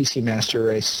it's PC Master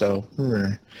Race, so.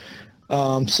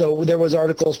 So there was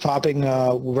articles popping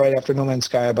right after No Man's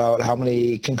Sky about how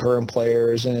many concurrent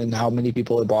players and how many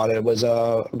people had bought it. It was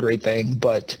a great thing,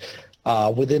 but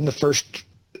within the first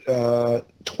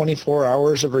 24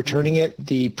 hours of returning it,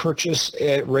 the purchase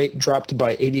rate dropped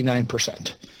by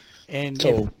 89%. And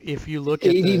so if you look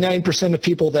at 89% of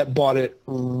people that bought it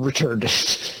returned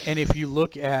it. And if you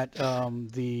look at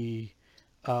the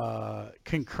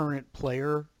concurrent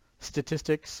player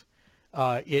statistics,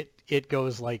 it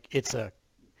goes like it's a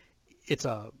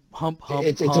hump,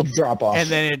 it's a drop off, and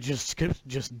then it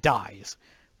just dies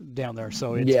down there.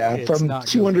 So it's from not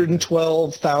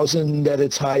 212,000 at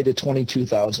its high to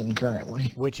 22,000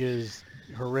 currently, which is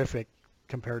horrific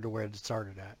compared to where it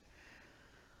started at.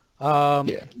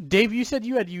 Dave, you said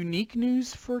you had unique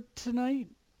news for tonight.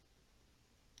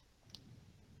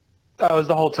 That was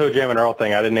the whole Toe Jam and Earl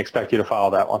thing. I didn't expect you to follow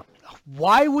that one.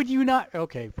 Why would you not?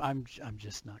 Okay, I'm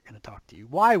just not going to talk to you.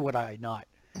 Why would I not?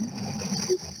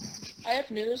 I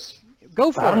have news.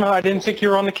 Go for it. I don't know. I didn't think you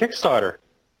were on the Kickstarter.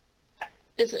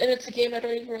 It's a game I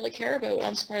don't even really care about.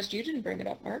 I'm surprised you didn't bring it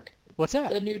up, Mark. What's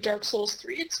that? The new Dark Souls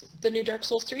 3. It's the new Dark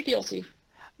Souls 3 DLC.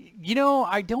 You know,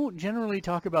 I don't generally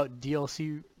talk about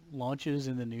DLC launches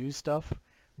in the news stuff,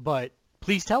 but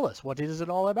please tell us, what is it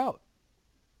all about?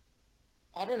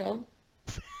 I don't know.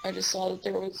 I just saw that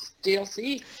there was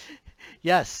DLC.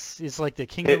 Yes, it's like the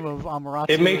Kingdom of Amaterasu.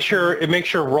 It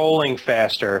makes your rolling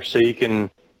faster, so you can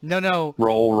No.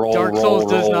 roll. Dark Souls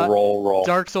does not. Roll.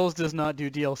 Dark Souls does not do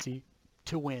DLC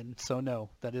to win, so no,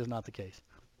 that is not the case.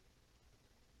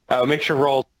 It makes your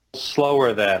roll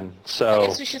slower then. I So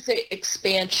guess we should say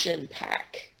expansion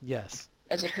pack Yes.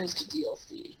 as opposed to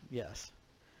DLC. Yes.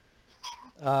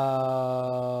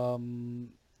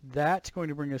 That's going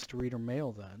to bring us to reader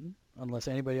mail then, unless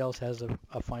anybody else has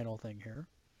a final thing here.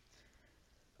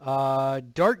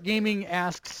 Dark Gaming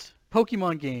asks,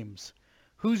 Pokemon games,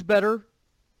 who's better,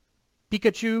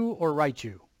 Pikachu or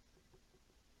Raichu?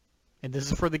 And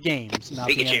this is for the games, not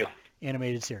Pikachu. the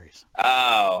animated series.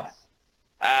 Oh.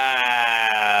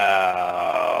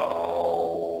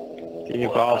 the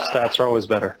evolved stats are always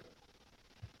better.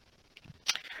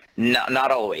 No,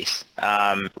 not always.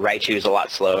 Raichu is a lot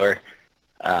slower.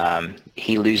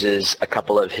 He loses a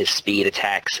couple of his speed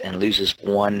attacks and loses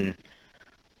one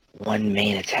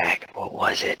main attack. What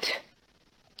was it?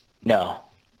 No.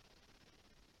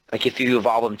 Like if you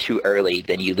evolve him too early,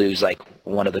 then you lose like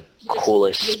one of the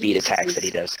coolest speed attacks that he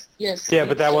does. Yes. Yeah,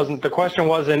 but that wasn't the question.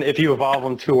 Wasn't if you evolve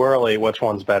them too early, which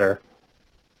one's better?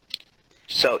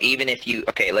 So even if you,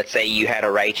 okay, let's say you had a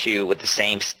Raichu with the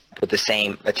same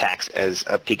attacks as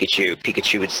a Pikachu,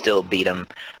 Pikachu would still beat him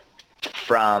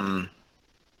from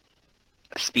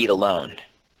speed alone.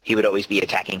 He would always be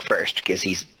attacking first because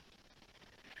he's,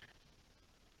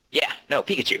 yeah, no,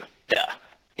 Pikachu, duh.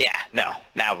 Yeah, no,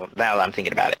 now I'm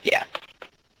thinking about it, yeah.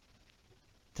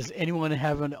 Does anyone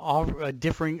have a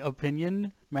differing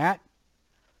opinion, Matt?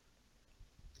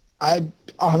 I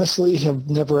honestly have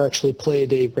never actually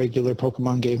played a regular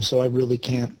Pokemon game, so I really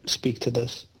can't speak to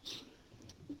this.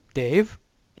 Dave?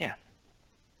 Yeah.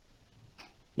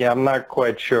 Yeah, I'm not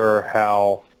quite sure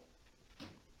how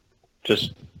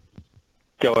just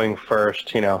going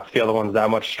first, if the other one's that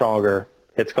much stronger,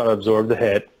 it's going to absorb the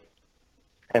hit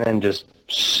and then just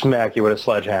smack you with a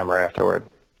sledgehammer afterward.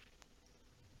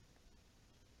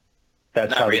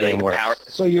 That's Not how the really. game works.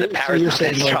 So you're not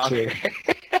saying that Raichu.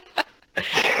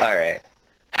 All right.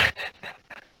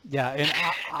 Yeah,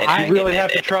 and You really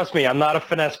have to trust me. I'm not a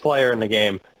finesse player in the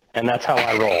game, and that's how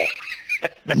I roll.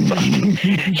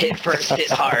 Hit first, hit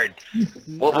hard.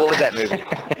 What was that movie?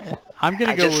 I'm going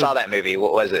to I go just with... saw that movie.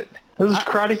 What was it? This is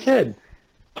Karate Kid.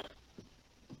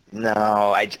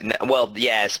 No, well,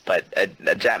 yes, but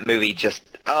that movie just,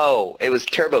 it was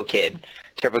Turbo Kid.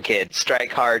 Turbo Kid.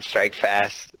 Strike hard, strike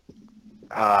fast.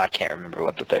 I can't remember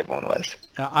what the third one was.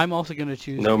 I'm also going to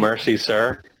choose... No mercy,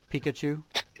 sir. Pikachu.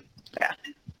 Yeah.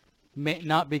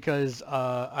 Not because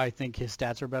I think his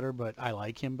stats are better, but I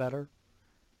like him better.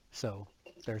 So,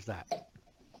 there's that.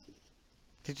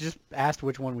 To just ask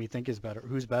which one we think is better.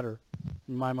 Who's better?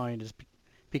 In my mind is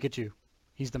Pikachu.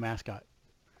 He's the mascot.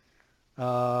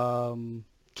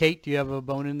 Kate, do you have a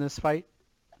bone in this fight?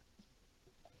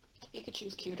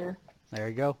 Pikachu's cuter. There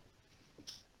you go.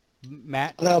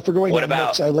 Matt? Now, if we're going What on about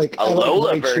mix, I like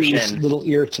Alola Raichu's version? little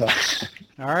ear tufts.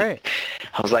 All right.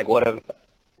 I was like, what about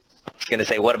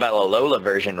Alola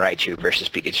version Raichu versus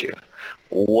Pikachu?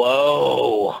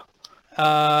 Whoa.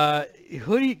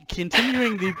 Hoodie,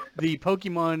 continuing the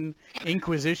Pokemon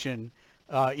Inquisition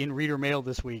in Reader Mail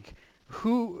this week.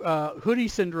 Hoodie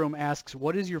Syndrome asks,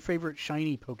 what is your favorite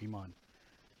shiny Pokemon?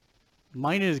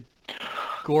 Mine is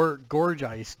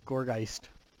Gorgeist,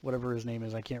 whatever his name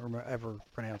is. I can't ever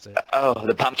pronounce it. Oh,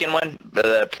 the pumpkin one?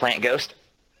 The plant ghost?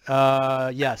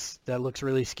 Yes. That looks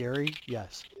really scary.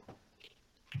 Yes.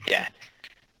 Yeah.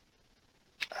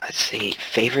 Let's see.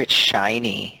 Favorite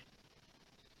shiny.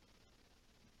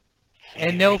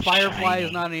 And no, Favorite Firefly is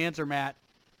shiny. not an answer, Matt.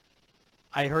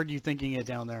 I heard you thinking it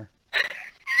down there.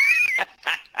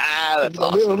 That's I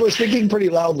awesome. was thinking pretty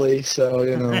loudly, so,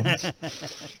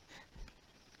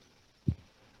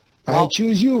 I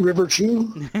choose you, River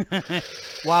Chew.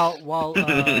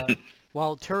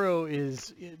 While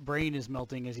Turo's brain is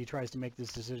melting as he tries to make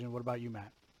this decision, what about you,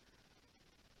 Matt?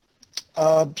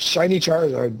 Shiny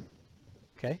Charizard.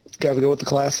 Okay. Got to go with the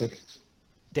classic.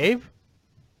 Dave?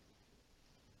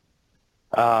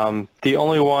 The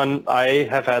only one I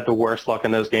have had the worst luck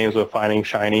in those games with finding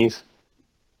shinies.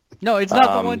 No, it's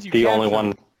not the ones you The only captured.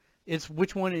 one. It's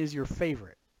which one is your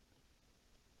favorite.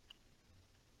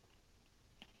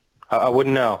 I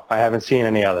wouldn't know. I haven't seen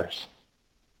any others.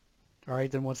 All right,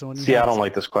 then what's the one you See, I have? don't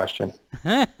like this question.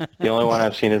 The only one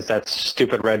I've seen is that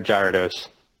stupid red Gyarados.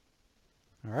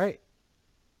 All right.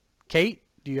 Kate,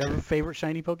 do you have a favorite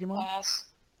shiny Pokemon? Pass.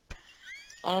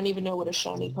 I don't even know what a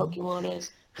shiny Pokemon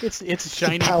is. It's a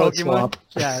shiny palette Pokemon. swap.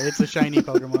 Yeah, it's a shiny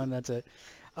Pokemon. That's it.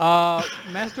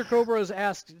 Master Cobras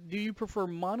asked, do you prefer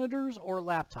monitors or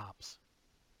laptops?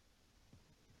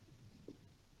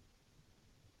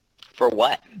 For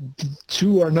what?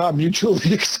 Two are not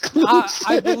mutually exclusive.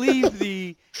 I believe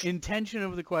the intention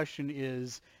of the question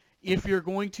is, if you're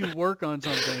going to work on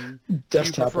something, do you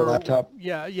Desktop or prefer- laptop?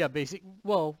 Yeah,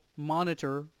 well,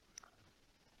 monitor,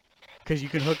 because you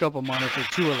can hook up a monitor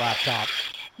to a laptop.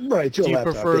 Right, to Do a you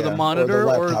laptop, prefer yeah, the monitor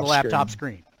or the laptop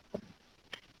screen. screen?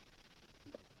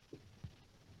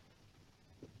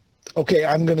 Okay,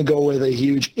 I'm going to go with a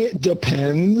huge, it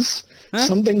depends. Huh?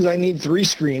 Some things I need 3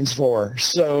 screens for,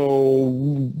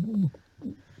 so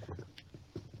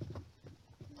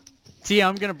See,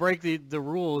 I'm going to break the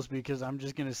rules because I'm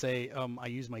just going to say I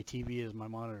use my TV as my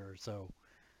monitor, so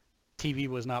TV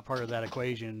was not part of that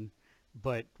equation,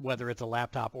 but whether it's a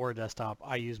laptop or a desktop,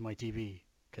 I use my TV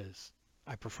because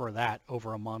I prefer that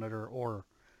over a monitor or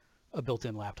a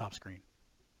built-in laptop screen.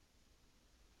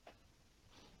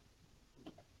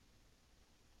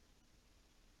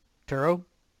 Turo,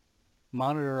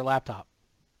 monitor or laptop?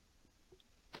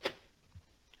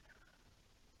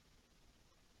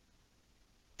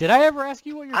 Did I ever ask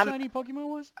you what your shiny Pokemon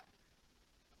was?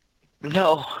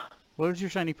 No, What was your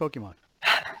shiny Pokemon?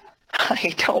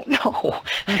 I don't know.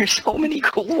 There's so many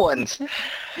cool ones.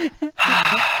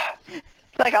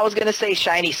 Like, I was going to say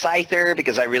Shiny Scyther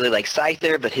because I really like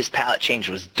Scyther, but his palette change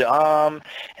was dumb.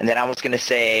 And then I was going to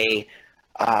say,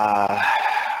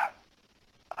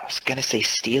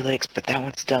 Steelix, but that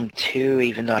one's dumb too,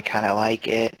 even though I kind of like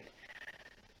it.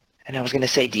 And I was going to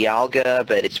say Dialga,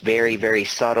 but it's very, very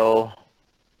subtle.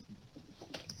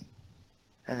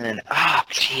 And then,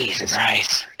 Jesus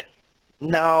Christ.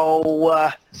 No,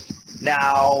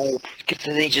 because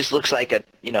he just looks like a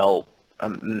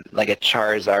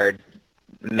Charizard,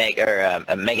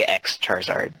 a Mega X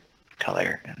Charizard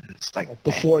color. And it's like,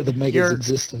 before the Megas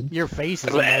existed. Your face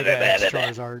is a Mega X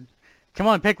Charizard. Come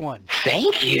on, pick one.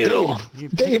 Thank you.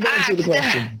 Dave, answer the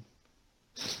question.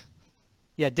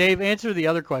 Yeah, Dave, answer the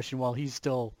other question while he's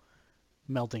still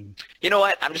melting. You know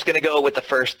what? I'm just going to go with the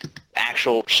first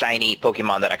actual shiny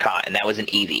Pokemon that I caught, and that was an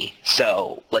Eevee.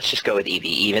 So let's just go with Eevee,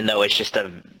 even though it's just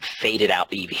a faded out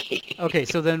Eevee. Okay,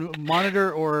 so then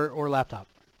monitor or laptop?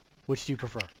 Which do you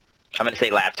prefer? I'm going to say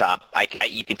laptop.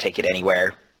 You can take it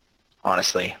anywhere,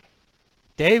 honestly.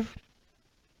 Dave?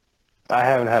 I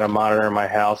haven't had a monitor in my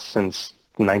house since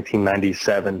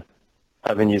 1997.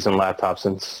 I've been using laptop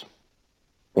since,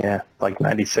 like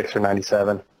 96 or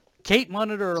 97. Kate,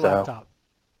 monitor or So- laptop?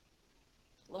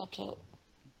 Laptop.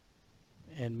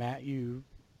 And Matt, you...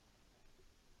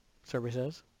 Survey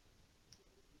says?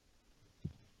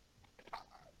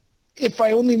 If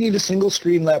I only need a single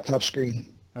screen, laptop screen.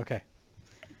 Okay.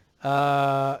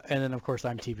 And then, of course,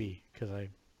 I'm TV, because I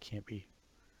can't be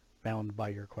bound by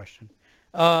your question.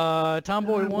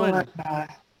 Tomboy1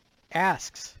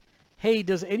 asks, hey,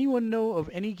 does anyone know of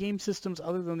any game systems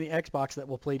other than the Xbox that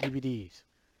will play DVDs?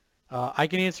 I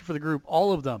can answer for the group.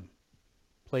 All of them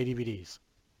play DVDs.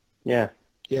 Yeah,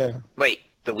 Yeah. Wait,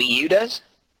 the Wii U does?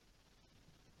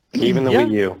 even the Yeah.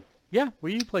 Wii U. Yeah,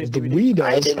 Wii U plays The DVDs. Wii does.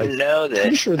 I didn't know that.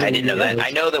 pretty sure the I didn't know Wii that. does. I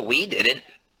know the Wii didn't.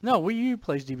 No, Wii U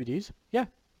plays DVDs. Yeah.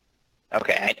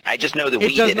 Okay, I just know the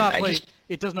It Wii does didn't. not I play. just,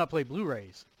 It does not play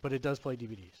Blu-rays, but it does play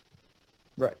DVDs.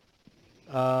 Right.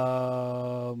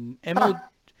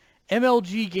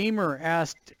 MLG Gamer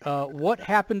asked, what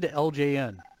happened to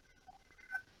LJN?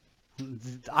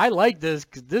 I like this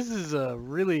because this is a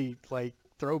really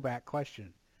throwback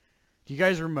question. Do you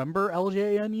guys remember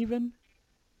LJN even?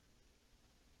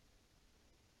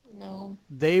 No.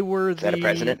 They were is that a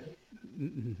president?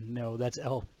 No, that's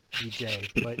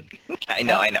LBJ. But I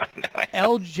know.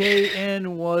 LJN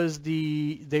was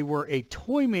they were a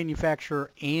toy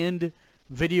manufacturer and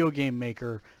video game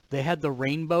maker. They had the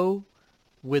rainbow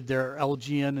with their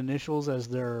LGN initials as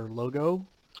their logo.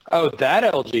 Oh, that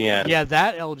LGN. Yeah,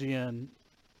 that LJN.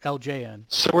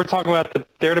 So we're talking about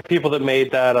they're the people that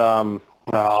made that,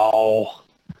 what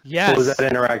Yes. was that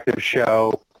interactive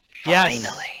show? Yes.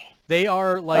 Finally. They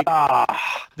are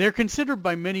Ah, they're considered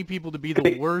by many people to be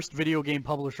the worst video game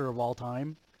publisher of all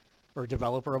time, or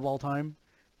developer of all time,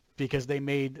 because they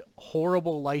made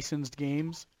horrible licensed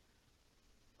games.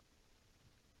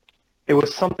 it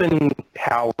was something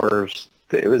Powers.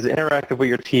 It was interactive with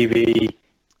your TV.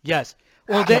 Yes.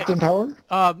 Well, they, Captain Power?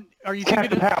 are you thinking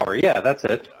Captain of Power, yeah, that's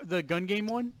it. the gun game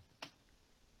one?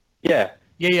 Yeah.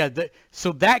 Yeah.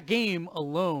 So that game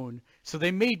alone, so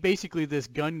they made basically this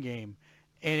gun game,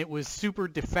 and it was super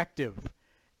defective,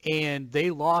 and they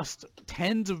lost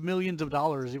tens of millions of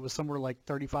dollars. It was somewhere like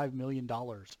 $35 million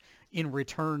in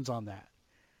returns on that.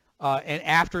 And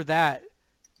after that,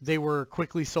 they were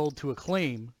quickly sold to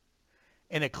Acclaim,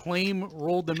 and Acclaim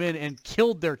rolled them in and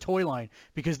killed their toy line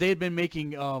because they had been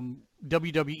making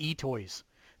WWE toys.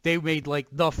 They made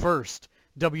the first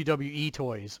WWE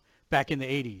toys back in the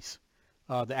 80s,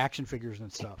 the action figures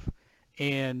and stuff.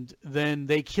 And then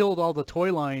they killed all the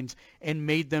toy lines and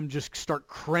made them just start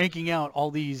cranking out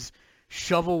all these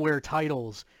shovelware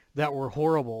titles that were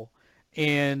horrible.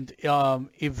 And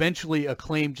eventually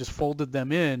Acclaim just folded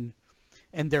them in.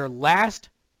 And their last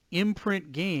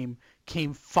imprint game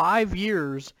came 5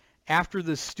 years after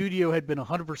the studio had been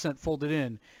 100% folded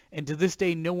in. And to this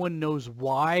day, no one knows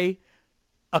why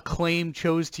Acclaim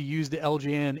chose to use the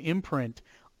LJN imprint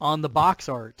on the box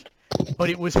art. But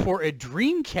it was for a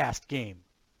Dreamcast game.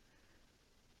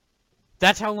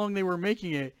 That's how long they were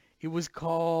making it. It was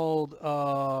called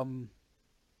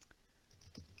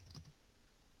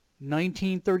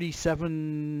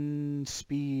 1937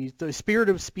 Speed. The Spirit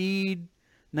of Speed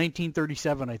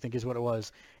 1937, I think is what it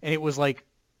was. And it was like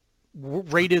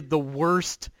rated the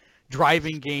worst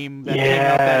driving game that came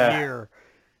out that year.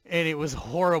 And it was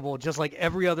horrible, just like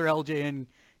every other LJN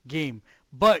game.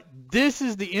 But this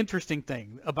is the interesting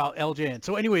thing about LJN.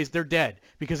 So anyways, they're dead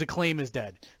because Acclaim is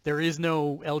dead. There is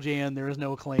no LJN. There is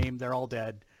no Acclaim. They're all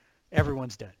dead.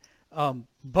 Everyone's dead.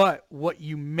 But what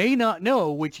you may not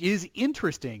know, which is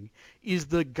interesting, is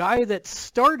the guy that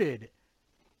started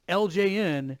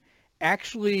LJN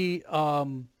actually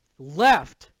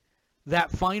left that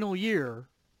final year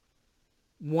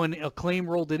when Acclaim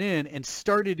rolled it in and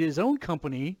started his own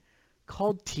company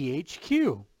called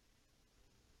THQ.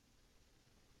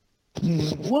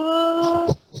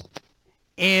 What?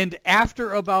 And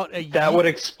after about a year... That would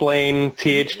explain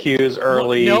THQ's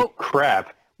early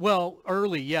crap. Well,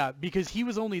 early, yeah, because he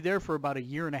was only there for about a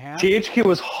year and a half. THQ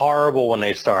was horrible when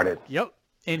they started. Yep.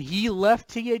 And he left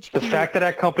THQ... The fact that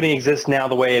that company exists now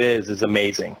the way it is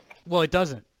amazing. Well, it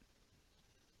doesn't.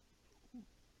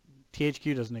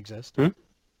 THQ doesn't exist.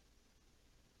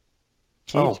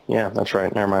 Oh, yeah, that's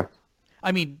right. Never mind.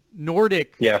 I mean,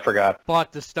 Nordic I forgot.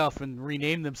 bought the stuff and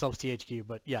renamed themselves THQ,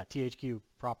 but yeah, THQ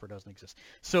proper doesn't exist.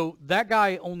 So that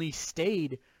guy only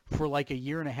stayed for like a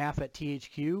year and a half at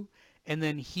THQ, and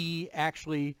then he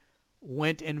actually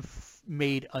went and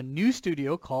made a new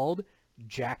studio called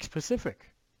Jakks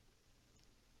Pacific.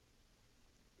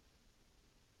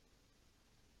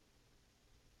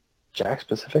 Jakks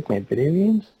Pacific made video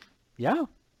games? Yeah.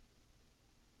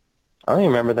 I don't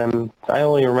even remember them. I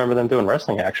only remember them doing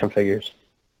wrestling action figures.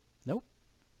 Nope.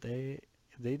 They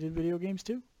did video games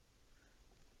too.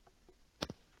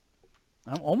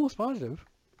 I'm almost positive.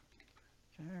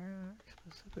 Jakks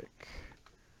Pacific.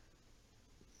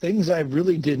 Things I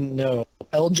really didn't know.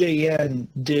 LJN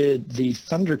did the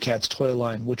Thundercats toy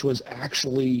line, which was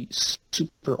actually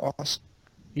super awesome.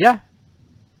 Yeah.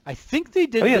 I think they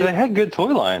did. Oh yeah, they had good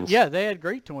toy lines. Yeah, they had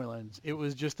great toy lines. It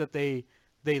was just that they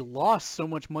lost so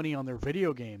much money on their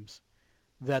video games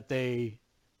that they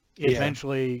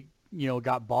eventually,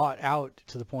 got bought out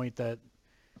to the point that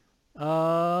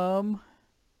and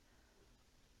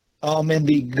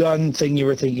the gun thing you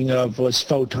were thinking of was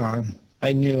Photon.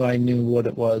 I knew what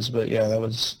it was, but yeah, that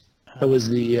was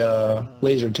the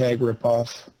laser tag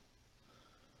ripoff.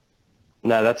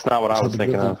 No, that's not what I was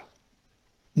thinking of.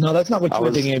 No, that's not what you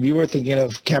were thinking of. You were thinking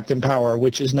of Captain Power,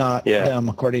 which is not them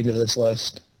according to this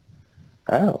list.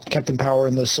 Oh. Captain Power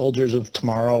and the Soldiers of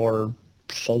Tomorrow or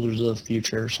Soldiers of the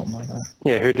Future or something like that.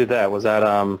 Yeah, who did that? Was that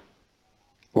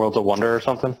Worlds of Wonder or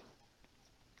something?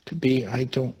 Could be. I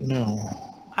don't know.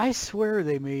 I swear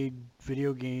they made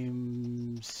video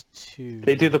games too.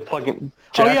 They do the plug-in.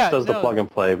 Jakks does the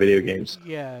plug-and-play video games.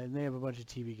 Yeah, and they have a bunch of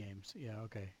TV games. Yeah,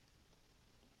 okay.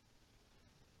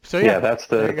 So that's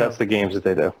the games that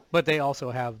they do. But they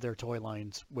also have their toy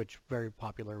lines, which very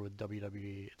popular with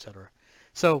WWE, etc.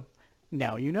 So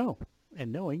now you know,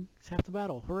 and knowing is half the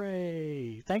battle.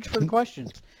 Hooray! Thanks for the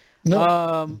questions.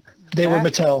 No, they were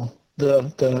Mattel.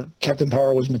 The Captain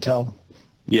Power was Mattel.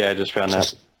 Yeah, I just found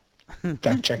that.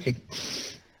 Fact checking.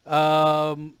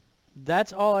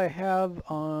 That's all I have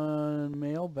on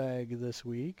mailbag this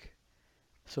week.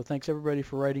 So thanks everybody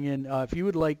for writing in. If you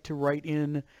would like to write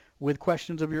in with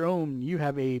questions of your own, you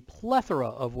have a plethora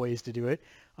of ways to do it.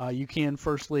 You can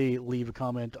firstly leave a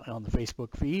comment on the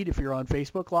Facebook feed if you're on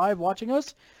Facebook Live watching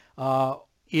us.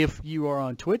 If you are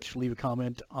on Twitch, leave a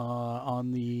comment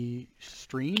on the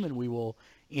stream and we will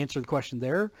answer the question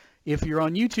there. If you're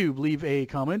on YouTube, leave a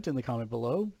comment in the comment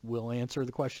below. We'll answer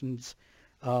the questions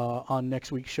on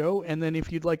next week's show. And then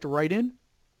if you'd like to write in,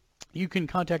 you can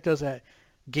contact us at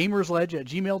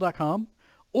gamersledge@gmail.com,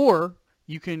 or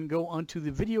you can go onto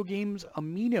the Video Games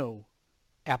Amino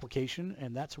application,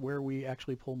 and that's where we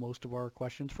actually pull most of our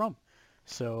questions from.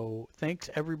 So thanks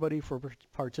everybody for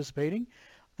participating.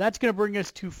 That's going to bring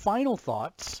us to final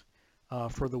thoughts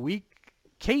for the week.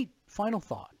 Kate, final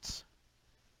thoughts.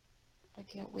 I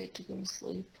can't wait to go to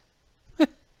sleep.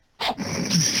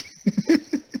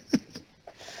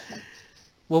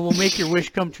 Well, we'll make your wish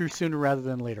come true sooner rather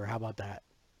than later. How about that?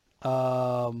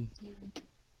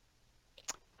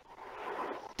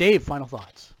 Dave, final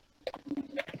thoughts.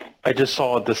 I just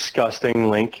saw a disgusting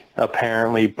link.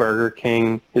 Apparently, Burger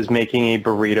King is making a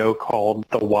burrito called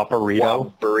the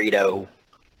Whopperito. Burrito.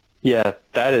 Yeah,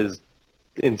 that is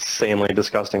insanely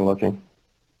disgusting looking.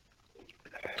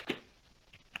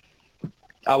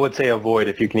 I would say avoid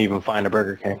if you can even find a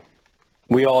Burger King.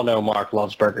 We all know Mark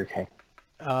loves Burger King.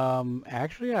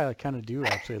 Actually, I kind of do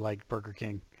actually like Burger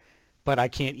King, but I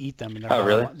can't eat them. And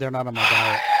really? They're not on my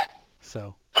diet,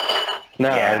 so. No,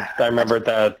 Yeah. I remember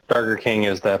that Burger King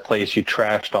is that place you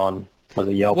trashed on. Was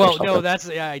it Yelp or Well, something? no, that's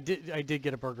I did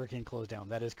get a Burger King closed down.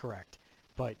 That is correct,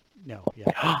 but no,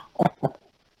 yeah.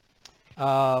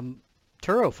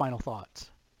 Turo, final thoughts.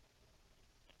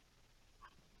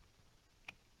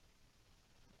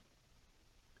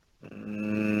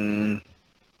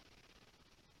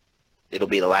 It'll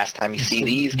be the last time you see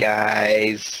these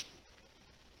guys.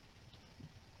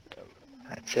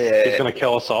 That's it. He's gonna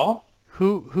kill us all.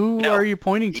 Who No, are you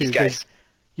pointing to? These 'Cause guys.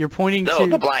 you're pointing No,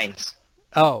 to. the blinds.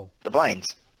 Oh, The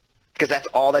blinds. Because that's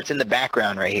all that's in the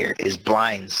background right here is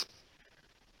blinds.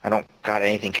 I don't got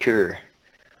anything cooler.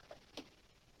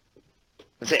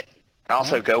 That's it.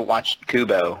 Also, go watch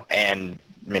Kubo and,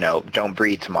 Don't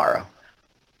Breathe tomorrow.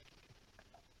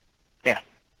 Yeah.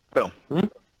 Boom.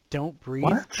 Don't breathe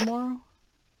What? tomorrow.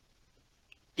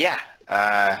 Yeah.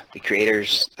 The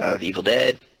creators of Evil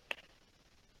Dead.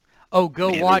 Oh, go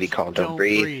Made a watch movie called Don't Don't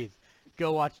Breathe.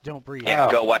 Go watch Don't Breathe. Yeah,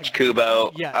 Oh. go watch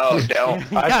Kubo. Yeah. Oh, don't.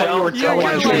 I thought you were You're telling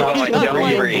like- us about you're Don't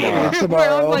like- Breathe. Where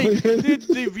Tomorrow. I'm like,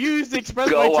 the views expressed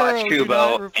by Go Turo watch do not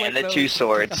Kubo reflect and the those Two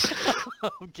Swords.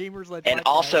 of Gamers Led And Podcast.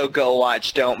 also go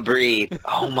watch Don't Breathe.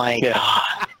 Oh my Yeah.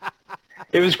 god.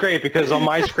 It was great because on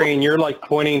my screen you're like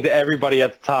pointing to everybody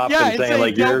at the top and saying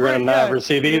like "Don't you're gonna breathe," never yeah.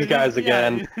 see these guys Yeah.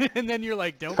 again. And then you're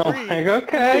like, don't I'm breathe. like,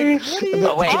 okay. Like, what are you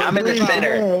Oh, wait, I'm in the talking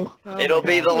center. about? Oh, It'll my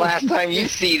be the God. last time you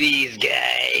see these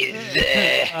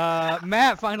guys.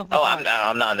 Matt, final Oh, thoughts.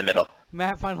 I'm not in the middle.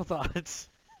 Matt, final thoughts.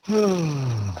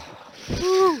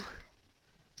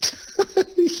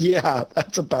 Yeah,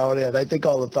 that's about it. I think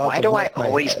all the thoughts. Why have do I left my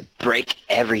always head. break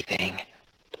everything?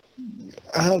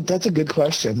 That's a good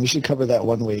question. We should cover that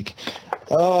one week.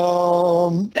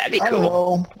 That'd be I don't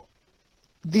cool.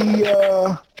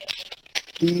 know.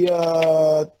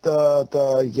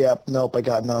 Yep. Nope. I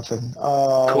got nothing.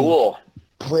 Cool.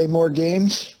 Play more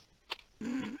games.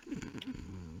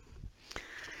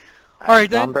 All right,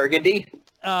 then. Ron Burgundy.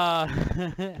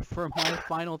 For my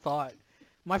final thought.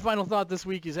 My final thought this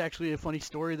week is actually a funny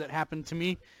story that happened to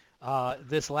me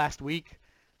this last week.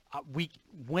 We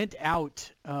went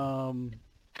out, and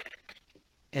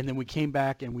then we came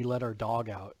back and we let our dog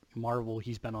out. Marvel,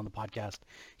 he's been on the podcast.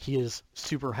 He is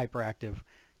super hyperactive.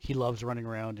 He loves running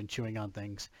around and chewing on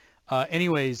things.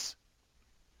 Anyways,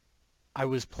 I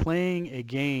was playing a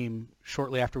game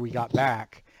shortly after we got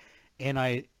back, and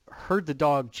I heard the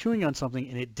dog chewing on something,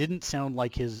 and it didn't sound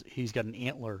like he's got an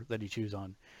antler that he chews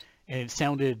on. And it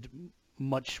sounded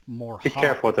much more Be hot.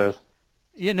 careful with those.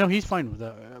 Yeah, no, he's fine with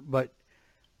that. But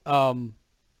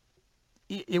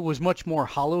it was much more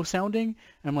hollow sounding.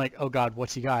 I'm like, oh God,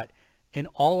 what's he got? And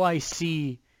all I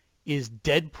see is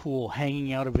Deadpool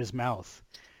hanging out of his mouth.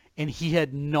 And he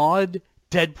had gnawed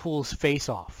Deadpool's face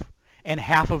off and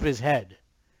half of his head.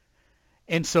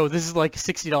 And so this is like a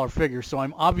 $60 figure. So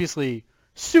I'm obviously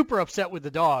super upset with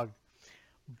the dog.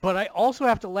 But I also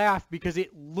have to laugh because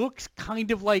it looks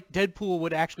kind of like Deadpool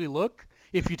would actually look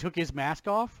if you took his mask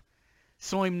off.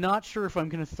 So I'm not sure if I'm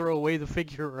going to throw away the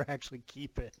figure or actually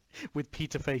keep it with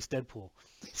Pizza Face Deadpool.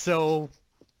 So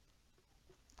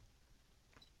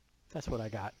that's what I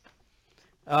got.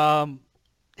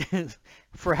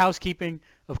 For housekeeping,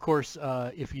 of course,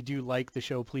 if you do like the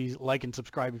show, please like and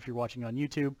subscribe if you're watching on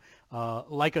YouTube.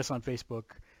 Like us on Facebook.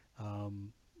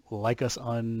 Like us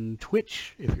on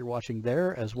Twitch if you're watching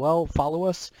there as well. Follow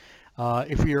us.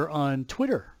 If you're on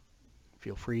Twitter,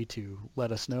 feel free to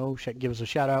let us know. Give us a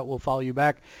shout out. We'll follow you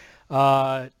back.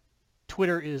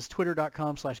 Twitter is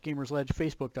twitter.com/gamersledge,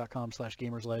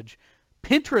 facebook.com/gamersledge,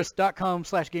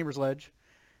 pinterest.com/gamersledge,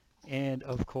 and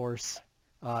of course,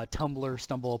 Tumblr,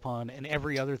 StumbleUpon, and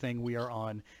every other thing we are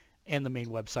on, and the main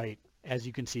website, as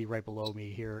you can see right below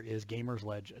me here, is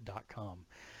gamersledge.com.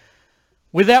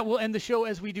 With that, we'll end the show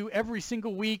as we do every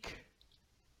single week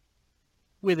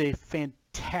with a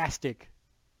fantastic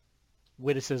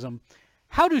witticism.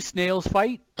 How do snails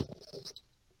fight?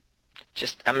 I'm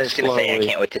just gonna say I Slowly.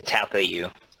 can't wait to tackle you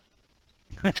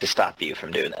to stop you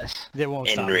from doing this It won't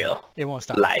in stop real me. It won't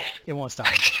stop life. Me. It won't stop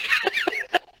me.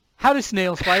 How do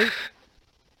snails fight?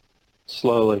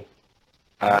 Slowly.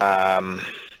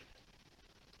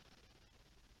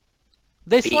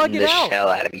 They slug Beating it the out. shell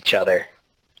out of each other.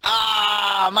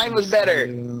 Ah, mine was better.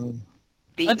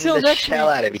 Beating Until the next shell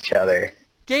week. out of each other.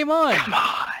 Game on. Come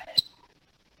on.